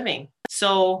standard of living.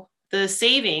 So the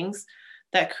savings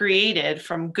that created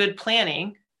from good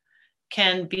planning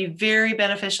can be very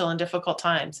beneficial in difficult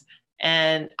times.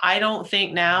 And I don't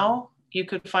think now you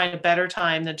could find a better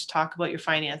time than to talk about your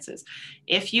finances.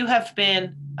 If you have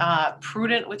been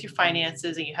prudent with your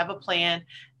finances, and you have a plan,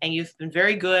 and you've been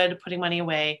very good putting money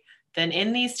away, then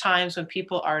in these times when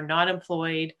people are not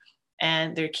employed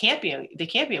and they can't be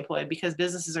employed because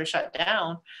businesses are shut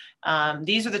down,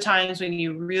 these are the times when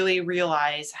you really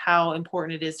realize how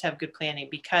important it is to have good planning,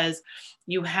 because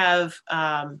you have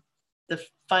the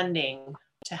funding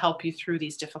to help you through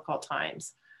these difficult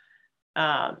times.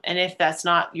 And if that's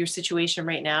not your situation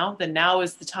right now, then now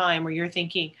is the time where you're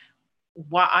thinking,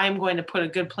 I'm going to put a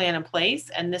good plan in place,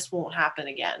 and this won't happen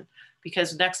again.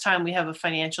 Because next time we have a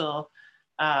financial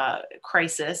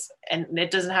crisis, and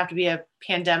it doesn't have to be a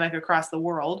pandemic across the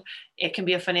world, it can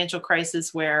be a financial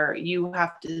crisis where you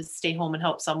have to stay home and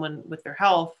help someone with their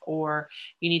health, or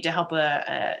you need to help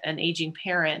an aging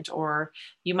parent, or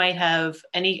you might have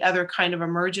any other kind of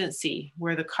emergency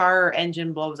where the car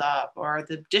engine blows up or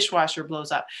the dishwasher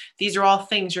blows up. These are all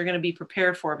things you're going to be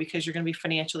prepared for because you're going to be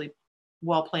financially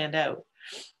well planned out.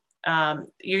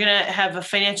 You're going to have a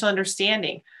financial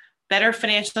understanding. Better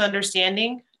financial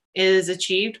understanding is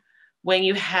achieved when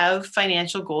you have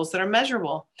financial goals that are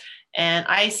measurable. And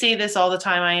I say this all the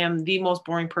time. I am the most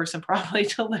boring person probably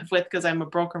to live with because I'm a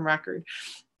broken record.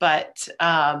 But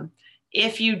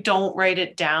if you don't write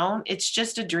it down, it's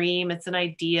just a dream, it's an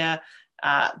idea.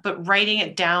 But writing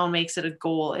it down makes it a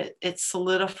goal. It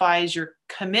solidifies your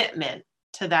commitment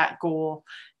to that goal.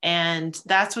 And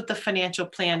that's what the financial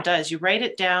plan does. You write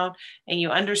it down and you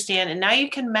understand, and now you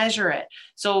can measure it.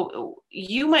 So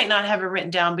you might not have it written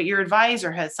down, but your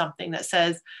advisor has something that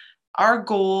says, our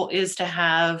goal is to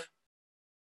have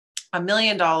 $1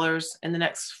 million in the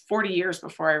next 40 years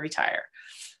before I retire.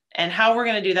 And how we're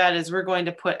going to do that is we're going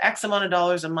to put X amount of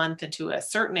dollars a month into a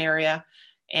certain area,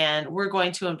 and we're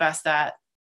going to invest that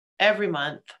every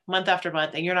month, month after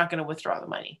month, and you're not going to withdraw the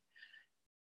money.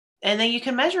 And then you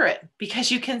can measure it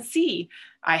because you can see,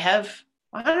 I have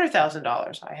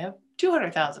 $100,000, I have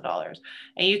 $200,000,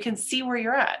 and you can see where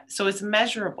you're at. So it's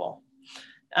measurable.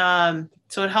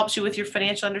 So it helps you with your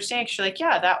financial understanding. You're like,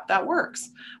 yeah, that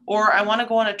works. Or I want to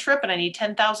go on a trip and I need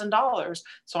 $10,000.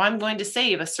 So I'm going to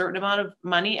save a certain amount of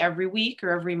money every week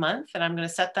or every month, and I'm going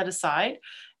to set that aside.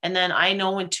 And then I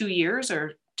know in 2 years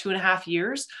or 2.5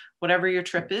 years, whatever your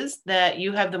trip is, that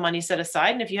you have the money set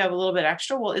aside. And if you have a little bit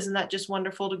extra, well, isn't that just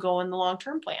wonderful to go in the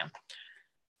long-term plan?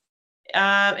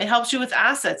 It helps you with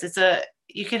assets.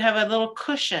 You can have a little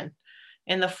cushion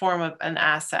in the form of an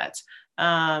asset.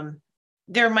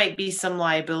 There might be some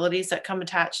liabilities that come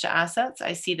attached to assets.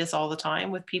 I see this all the time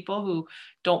with people who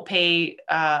don't pay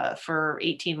for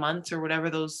 18 months or whatever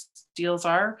those deals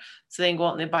are. So they can go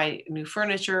out and they buy new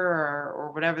furniture or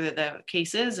whatever the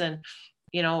case is. And,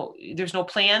 there's no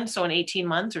plan. So in 18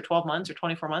 months or 12 months or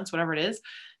 24 months, whatever it is,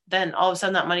 then all of a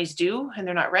sudden that money's due and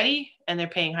they're not ready and they're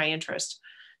paying high interest.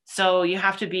 So you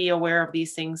have to be aware of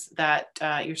these things that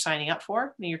you're signing up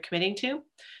for and you're committing to.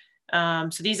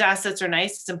 So these assets are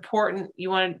nice. It's important. You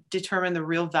want to determine the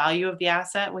real value of the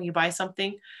asset when you buy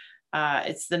something.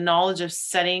 It's the knowledge of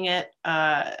setting it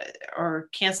or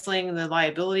canceling the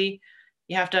liability.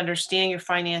 You have to understand your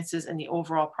finances and the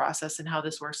overall process and how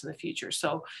this works in the future.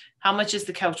 So how much is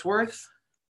the couch worth?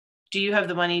 Do you have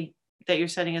the money that you're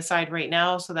setting aside right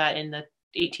now so that in the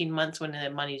 18 months when the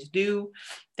money's due,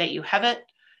 that you have it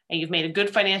and you've made a good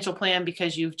financial plan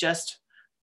because you've just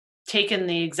taken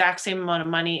the exact same amount of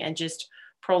money and just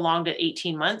prolonged it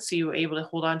 18 months. So you were able to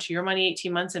hold on to your money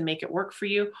 18 months and make it work for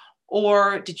you.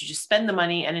 Or did you just spend the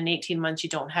money and in 18 months you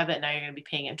don't have it and now you're going to be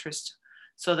paying interest?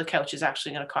 So the couch is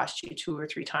actually going to cost you 2 or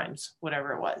 3 times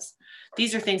whatever it was.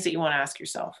 These are things that you want to ask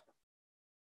yourself.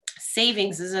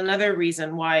 Savings is another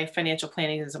reason why financial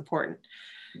planning is important.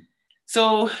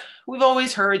 So we've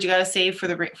always heard you got to save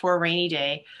for a rainy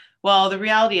day. Well, the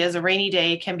reality is a rainy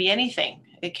day can be anything.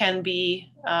 It can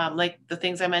be like the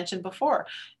things I mentioned before.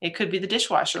 It could be the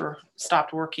dishwasher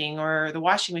stopped working or the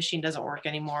washing machine doesn't work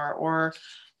anymore, or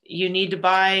you need to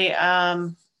buy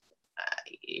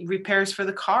repairs for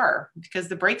the car because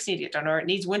the brakes need to get done, or it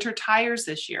needs winter tires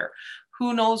this year.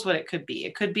 Who knows what it could be?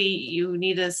 It could be you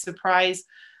need a surprise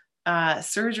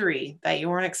surgery that you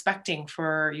weren't expecting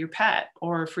for your pet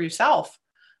or for yourself,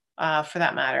 for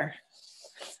that matter.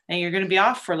 And you're going to be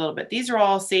off for a little bit. These are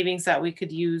all savings that we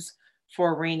could use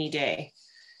for a rainy day.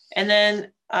 And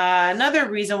then another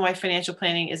reason why financial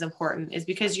planning is important is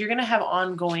because you're going to have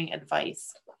ongoing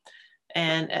advice.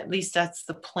 And at least that's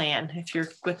the plan. If you're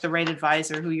with the right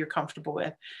advisor who you're comfortable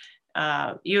with,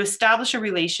 you establish a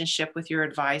relationship with your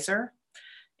advisor.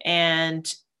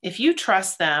 And if you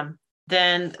trust them,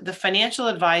 then the financial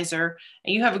advisor,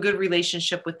 and you have a good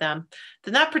relationship with them,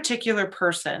 then that particular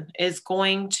person is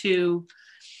going to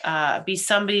be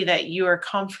somebody that you are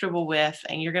comfortable with,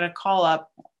 and you're going to call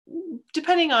up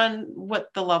depending on what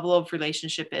the level of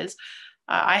relationship is.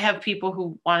 I have people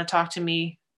who want to talk to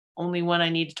me only when I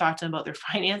need to talk to them about their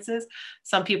finances.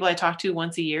 Some people I talk to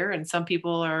once a year, and some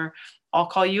people I'll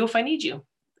call you if I need you,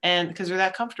 and because they're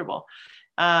that comfortable.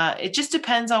 It just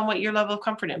depends on what your level of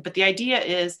comfort in. But the idea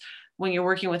is when you're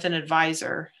working with an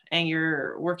advisor and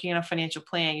you're working on a financial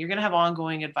plan, you're going to have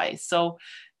ongoing advice. So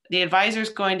the advisor is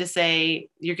going to say,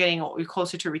 you're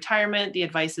closer to retirement. The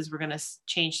advice is we're going to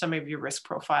change some of your risk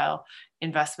profile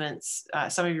investments,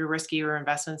 some of your riskier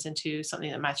investments into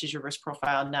something that matches your risk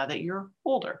profile now that you're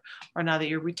older or now that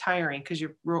you're retiring, because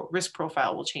your risk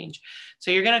profile will change.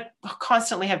 So you're going to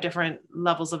constantly have different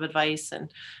levels of advice,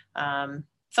 and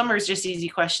some are just easy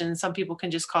questions. Some people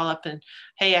can just call up and,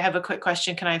 hey, I have a quick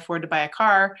question. Can I afford to buy a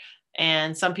car?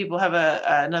 And some people have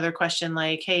another question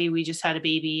like, hey, we just had a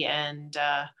baby, and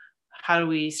how do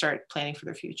we start planning for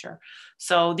the future?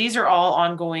 So these are all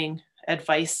ongoing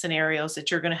advice scenarios that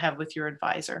you're going to have with your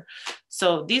advisor.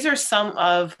 So these are some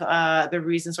of the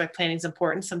reasons why planning is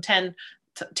important. Some 10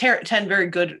 very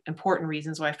good, important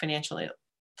reasons why financial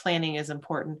planning is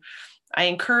important. I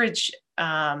encourage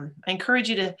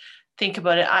you to think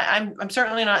about it. I'm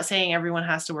certainly not saying everyone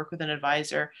has to work with an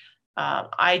advisor.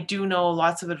 I do know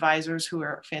lots of advisors who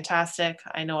are fantastic.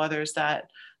 I know others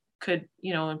that could,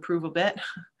 improve a bit,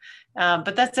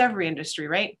 but that's every industry,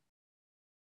 right?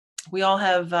 We all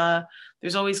have,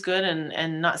 there's always good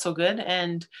and not so good.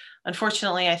 And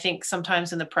unfortunately, I think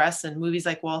sometimes in the press and movies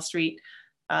like Wall Street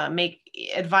make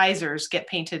advisors get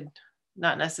painted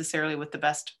not necessarily with the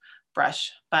best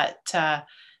brush, but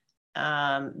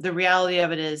the reality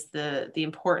of it is the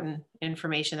important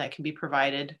information that can be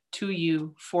provided to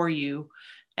you, for you,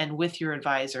 and with your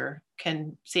advisor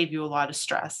can save you a lot of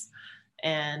stress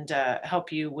and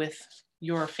help you with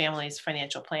your family's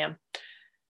financial plan.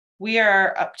 We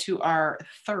are up to our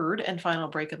third and final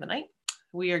break of the night.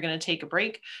 We are going to take a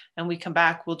break, and we come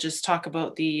back. We'll just talk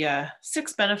about the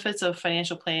 6 benefits of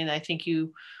financial planning that I think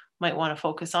you might want to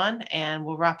focus on, and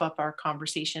we'll wrap up our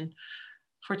conversation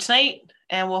for tonight.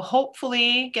 And we'll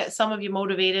hopefully get some of you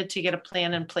motivated to get a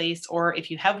plan in place, or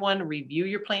if you have one, review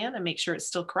your plan and make sure it's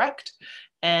still correct.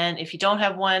 And if you don't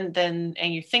have one, then,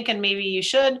 and you're thinking maybe you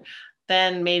should,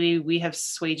 then maybe we have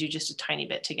swayed you just a tiny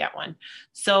bit to get one.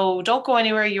 So don't go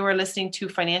anywhere. You are listening to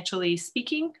Financially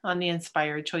Speaking on the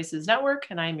Inspired Choices Network,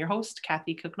 and I'm your host,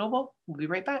 Kathy Cook Noble. We'll be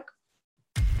right back.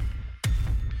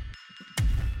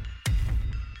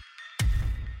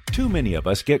 Too many of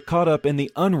us get caught up in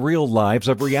the unreal lives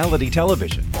of reality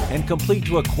television and complete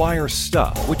to acquire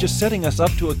stuff, which is setting us up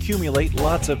to accumulate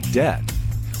lots of debt.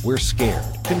 We're scared,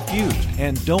 confused,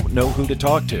 and don't know who to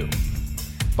talk to.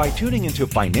 By tuning into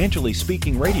Financially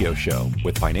Speaking radio show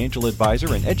with financial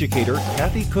advisor and educator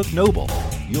Kathy Cook Noble,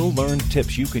 you'll learn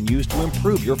tips you can use to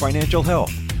improve your financial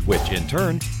health, which in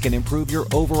turn can improve your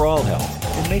overall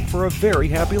health and make for a very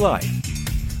happy life.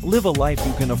 Live a life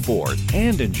you can afford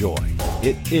and enjoy.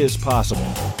 It is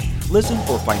possible. Listen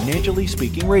for Financially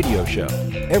Speaking radio show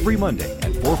every Monday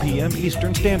at 4 p.m.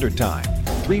 Eastern Standard Time,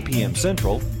 3 p.m.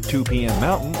 Central, 2 p.m.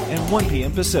 Mountain, and 1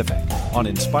 p.m. Pacific on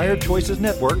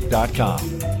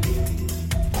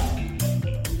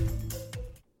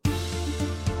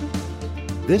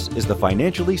InspiredChoicesNetwork.com. This is the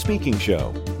Financially Speaking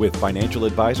Show with financial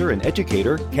advisor and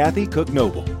educator Kathy Cook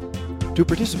Noble. To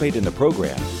participate in the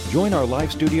program, join our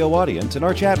live studio audience in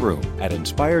our chat room at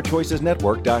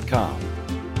InspiredChoicesNetwork.com.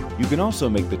 You can also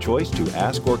make the choice to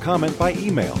ask or comment by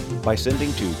email by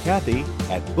sending to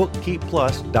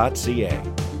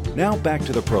Kathy@bookkeepplus.ca. Now back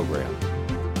to the program.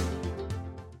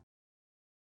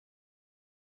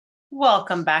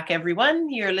 Welcome back, everyone.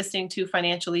 You're listening to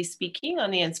Financially Speaking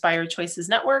on the Inspired Choices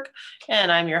Network, and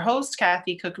I'm your host,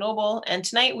 Kathy Cook Noble. And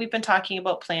tonight we've been talking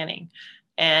about planning.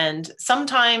 And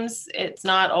sometimes it's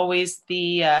not always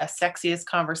the sexiest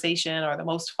conversation or the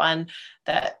most fun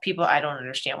that people, I don't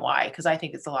understand why, because I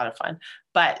think it's a lot of fun.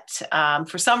 But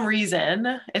for some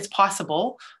reason, it's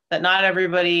possible that not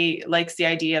everybody likes the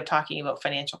idea of talking about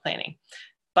financial planning.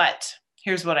 But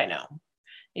here's what I know.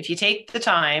 If you take the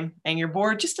time and you're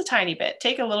bored just a tiny bit,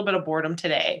 take a little bit of boredom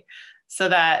today so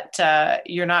that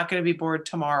you're not going to be bored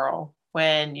tomorrow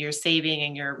when you're saving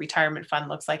and your retirement fund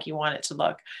looks like you want it to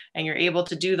look, and you're able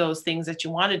to do those things that you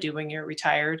want to do when you're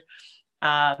retired,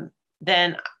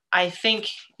 then I think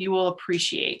you will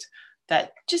appreciate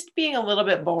that just being a little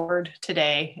bit bored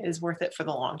today is worth it for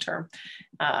the long term.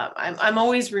 I'm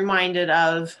always reminded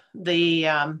of the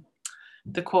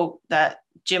quote that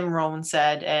Jim Rohn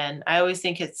said, and I always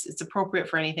think it's appropriate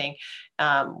for anything.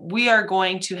 We are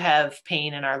going to have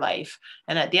pain in our life.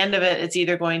 And at the end of it, it's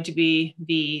either going to be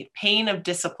the pain of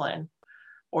discipline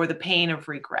or the pain of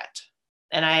regret.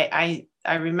 And I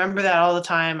remember that all the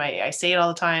time. I say it all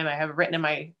the time. I have it written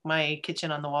in my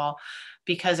kitchen on the wall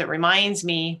because it reminds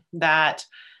me that,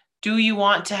 do you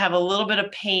want to have a little bit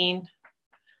of pain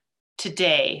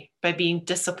today by being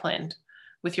disciplined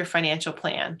with your financial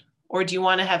plan? Or do you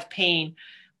want to have pain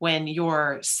when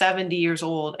you're 70 years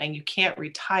old and you can't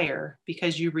retire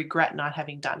because you regret not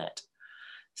having done it?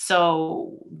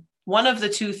 So one of the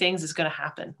two things is going to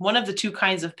happen. One of the two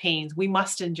kinds of pains we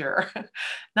must endure.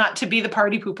 Not to be the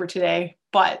party pooper today,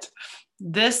 but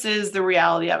this is the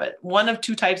reality of it. One of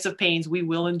two types of pains we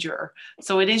will endure.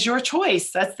 So it is your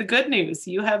choice. That's the good news.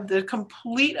 You have the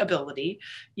complete ability.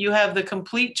 You have the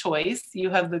complete choice. You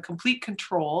have the complete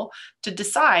control to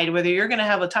decide whether you're going to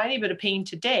have a tiny bit of pain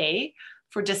today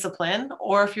for discipline,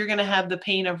 or if you're going to have the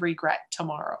pain of regret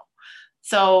tomorrow.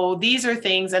 So these are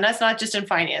things, and that's not just in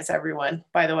finance, everyone,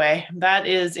 by the way, that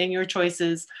is in your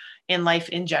choices in life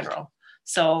in general.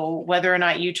 So whether or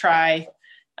not you try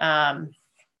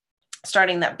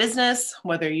starting that business,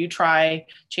 whether you try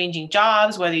changing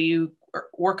jobs, whether you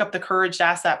work up the courage to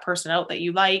ask that person out that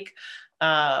you like,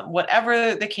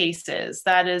 whatever the case is,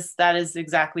 that is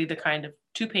exactly the kind of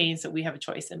two pains that we have a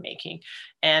choice in making.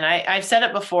 And I've said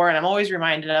it before, and I'm always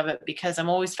reminded of it because I'm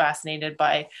always fascinated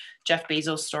by Jeff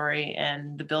Bezos' story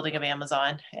and the building of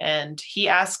Amazon. And he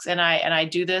asks, and I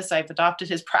do this, I've adopted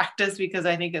his practice because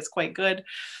I think it's quite good.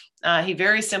 He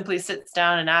very simply sits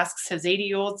down and asks his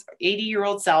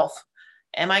 80-year-old self,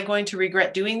 am I going to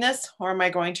regret doing this, or am I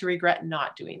going to regret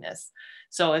not doing this?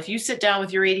 So if you sit down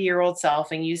with your 80-year-old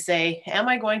self and you say, am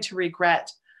I going to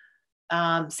regret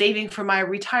saving for my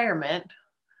retirement?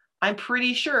 I'm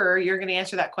pretty sure you're going to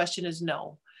answer that question as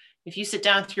no. If you sit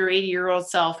down with your 80-year-old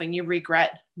self and you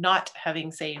regret not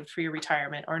having saved for your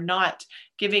retirement, or not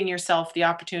giving yourself the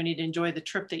opportunity to enjoy the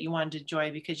trip that you wanted to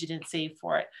enjoy because you didn't save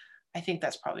for it, I think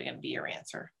that's probably going to be your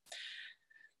answer.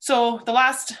 So the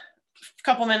last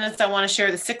couple minutes, I want to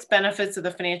share the 6 benefits of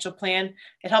the financial plan.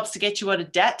 It helps to get you out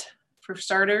of debt, for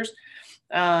starters.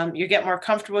 You get more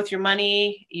comfortable with your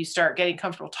money. You start getting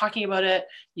comfortable talking about it.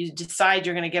 You decide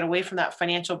you're going to get away from that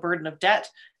financial burden of debt,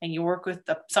 and you work with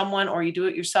someone, or you do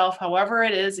it yourself. However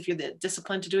it is, if you're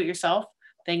disciplined to do it yourself,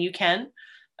 then you can,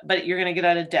 but you're going to get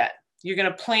out of debt. You're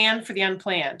going to plan for the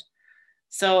unplanned.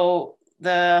 So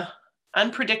the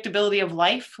unpredictability of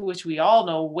life, which we all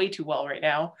know way too well right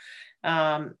now,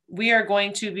 we are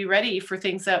going to be ready for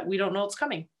things that we don't know it's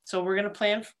coming. So we're going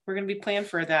to be planned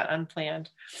for that unplanned.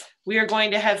 We are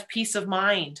going to have peace of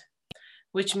mind,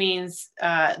 which means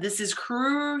this is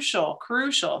crucial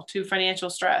to financial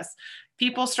stress.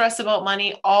 People stress about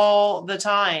money all the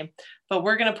time, but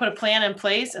we're going to put a plan in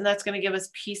place, and that's going to give us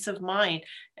peace of mind.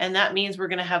 And that means we're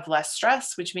going to have less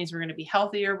stress, which means we're going to be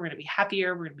healthier, we're going to be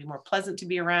happier, we're going to be more pleasant to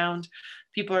be around.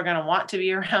 People are going to want to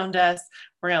be around us.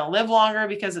 We're going to live longer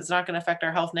because it's not going to affect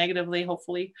our health negatively,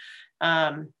 hopefully.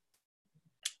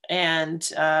 And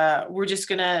we're just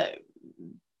going to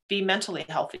be mentally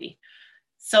healthy.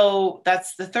 So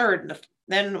that's the third,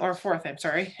 or fourth, I'm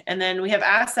sorry. And then we have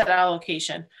asset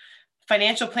allocation.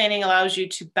 Financial planning allows you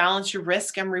to balance your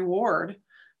risk and reward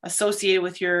associated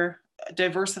with your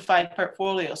diversified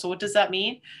portfolio. So what does that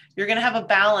mean? You're going to have a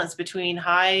balance between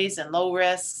highs and low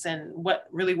risks, and what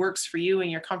really works for you and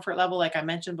your comfort level, like I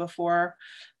mentioned before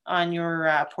on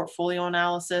your portfolio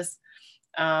analysis.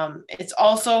 It's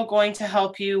also going to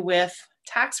help you with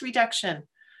tax reduction.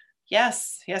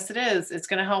 Yes, it is. It's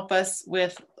going to help us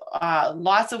with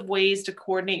lots of ways to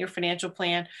coordinate your financial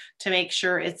plan to make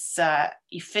sure it's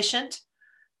efficient,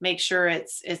 make sure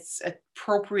it's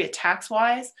appropriate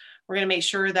tax-wise. We're going to make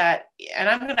sure that, and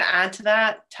I'm going to add to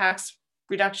that, tax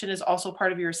reduction is also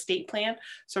part of your estate plan.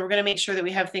 So we're going to make sure that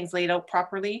we have things laid out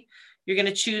properly. You're going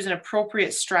to choose an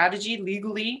appropriate strategy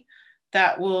legally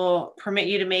that will permit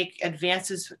you to make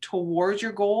advances towards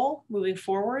your goal moving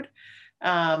forward.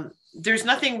 There's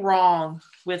nothing wrong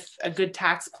with a good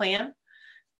tax plan.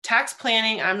 Tax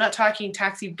planning, I'm not talking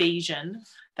tax evasion.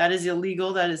 That is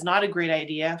illegal. That is not a great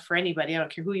idea for anybody. I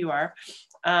don't care who you are.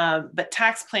 But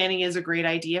tax planning is a great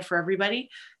idea for everybody,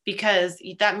 because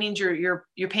that means you're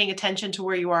paying attention to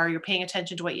where you are, you're paying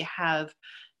attention to what you have,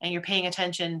 and you're paying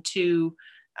attention to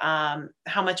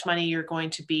how much money you're going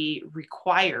to be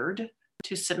required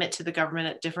to submit to the government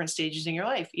at different stages in your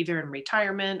life, either in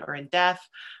retirement or in death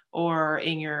or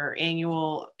in your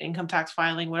annual income tax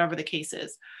filing, whatever the case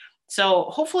is. So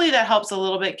hopefully that helps a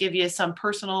little bit, give you some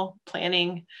personal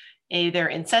planning, either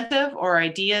incentive or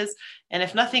ideas. And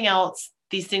if nothing else,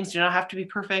 these things do not have to be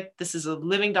perfect. This is a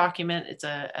living document. It's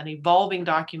an evolving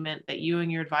document that you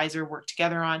and your advisor work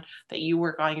together on, that you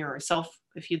work on yourself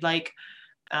if you'd like.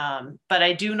 But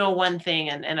I do know one thing,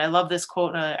 and I love this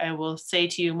quote, and I will say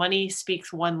to you, money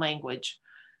speaks one language.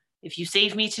 If you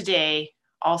save me today,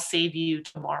 I'll save you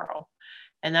tomorrow.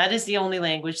 And that is the only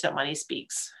language that money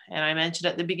speaks. And I mentioned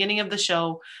at the beginning of the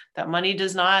show that money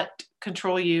does not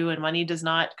control you, and money does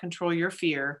not control your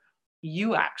fear.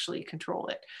 You actually control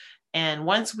it. And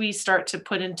once we start to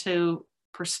put into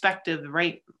perspective the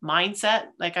right mindset,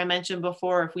 like I mentioned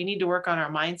before, if we need to work on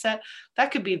our mindset,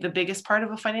 that could be the biggest part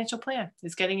of a financial plan,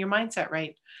 is getting your mindset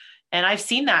right. And I've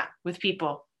seen that with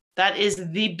people. That is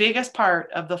the biggest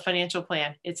part of the financial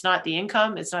plan. It's not the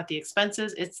income, it's not the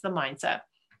expenses, it's the mindset.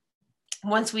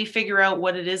 Once we figure out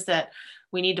what it is that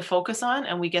we need to focus on,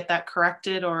 and we get that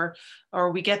corrected, or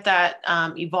we get that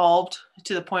evolved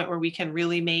to the point where we can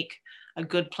really make a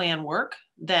good plan work,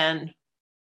 then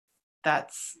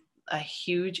that's a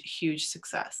huge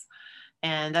success.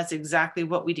 And that's exactly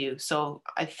what we do. So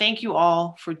I thank you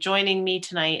all for joining me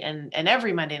tonight and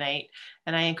every Monday night.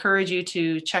 And I encourage you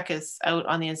to check us out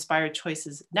on the Inspired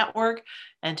Choices Network,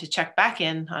 and to check back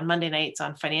in on Monday nights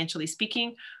on Financially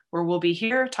Speaking, where we'll be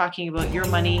here talking about your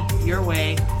money, your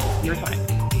way, your time.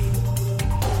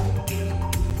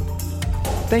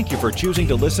 thank you for choosing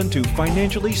to listen to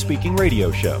Financially Speaking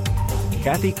Radio Show.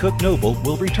 Kathy Cook Noble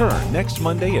will return next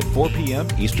Monday at 4 p.m.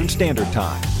 Eastern Standard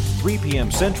Time, 3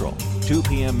 p.m. Central, 2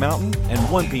 p.m. Mountain, and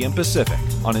 1 p.m. Pacific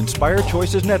on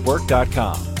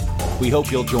InspiredChoicesNetwork.com. We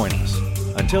hope you'll join us.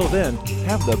 Until then,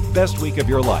 have the best week of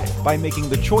your life by making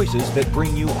the choices that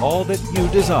bring you all that you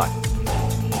desire.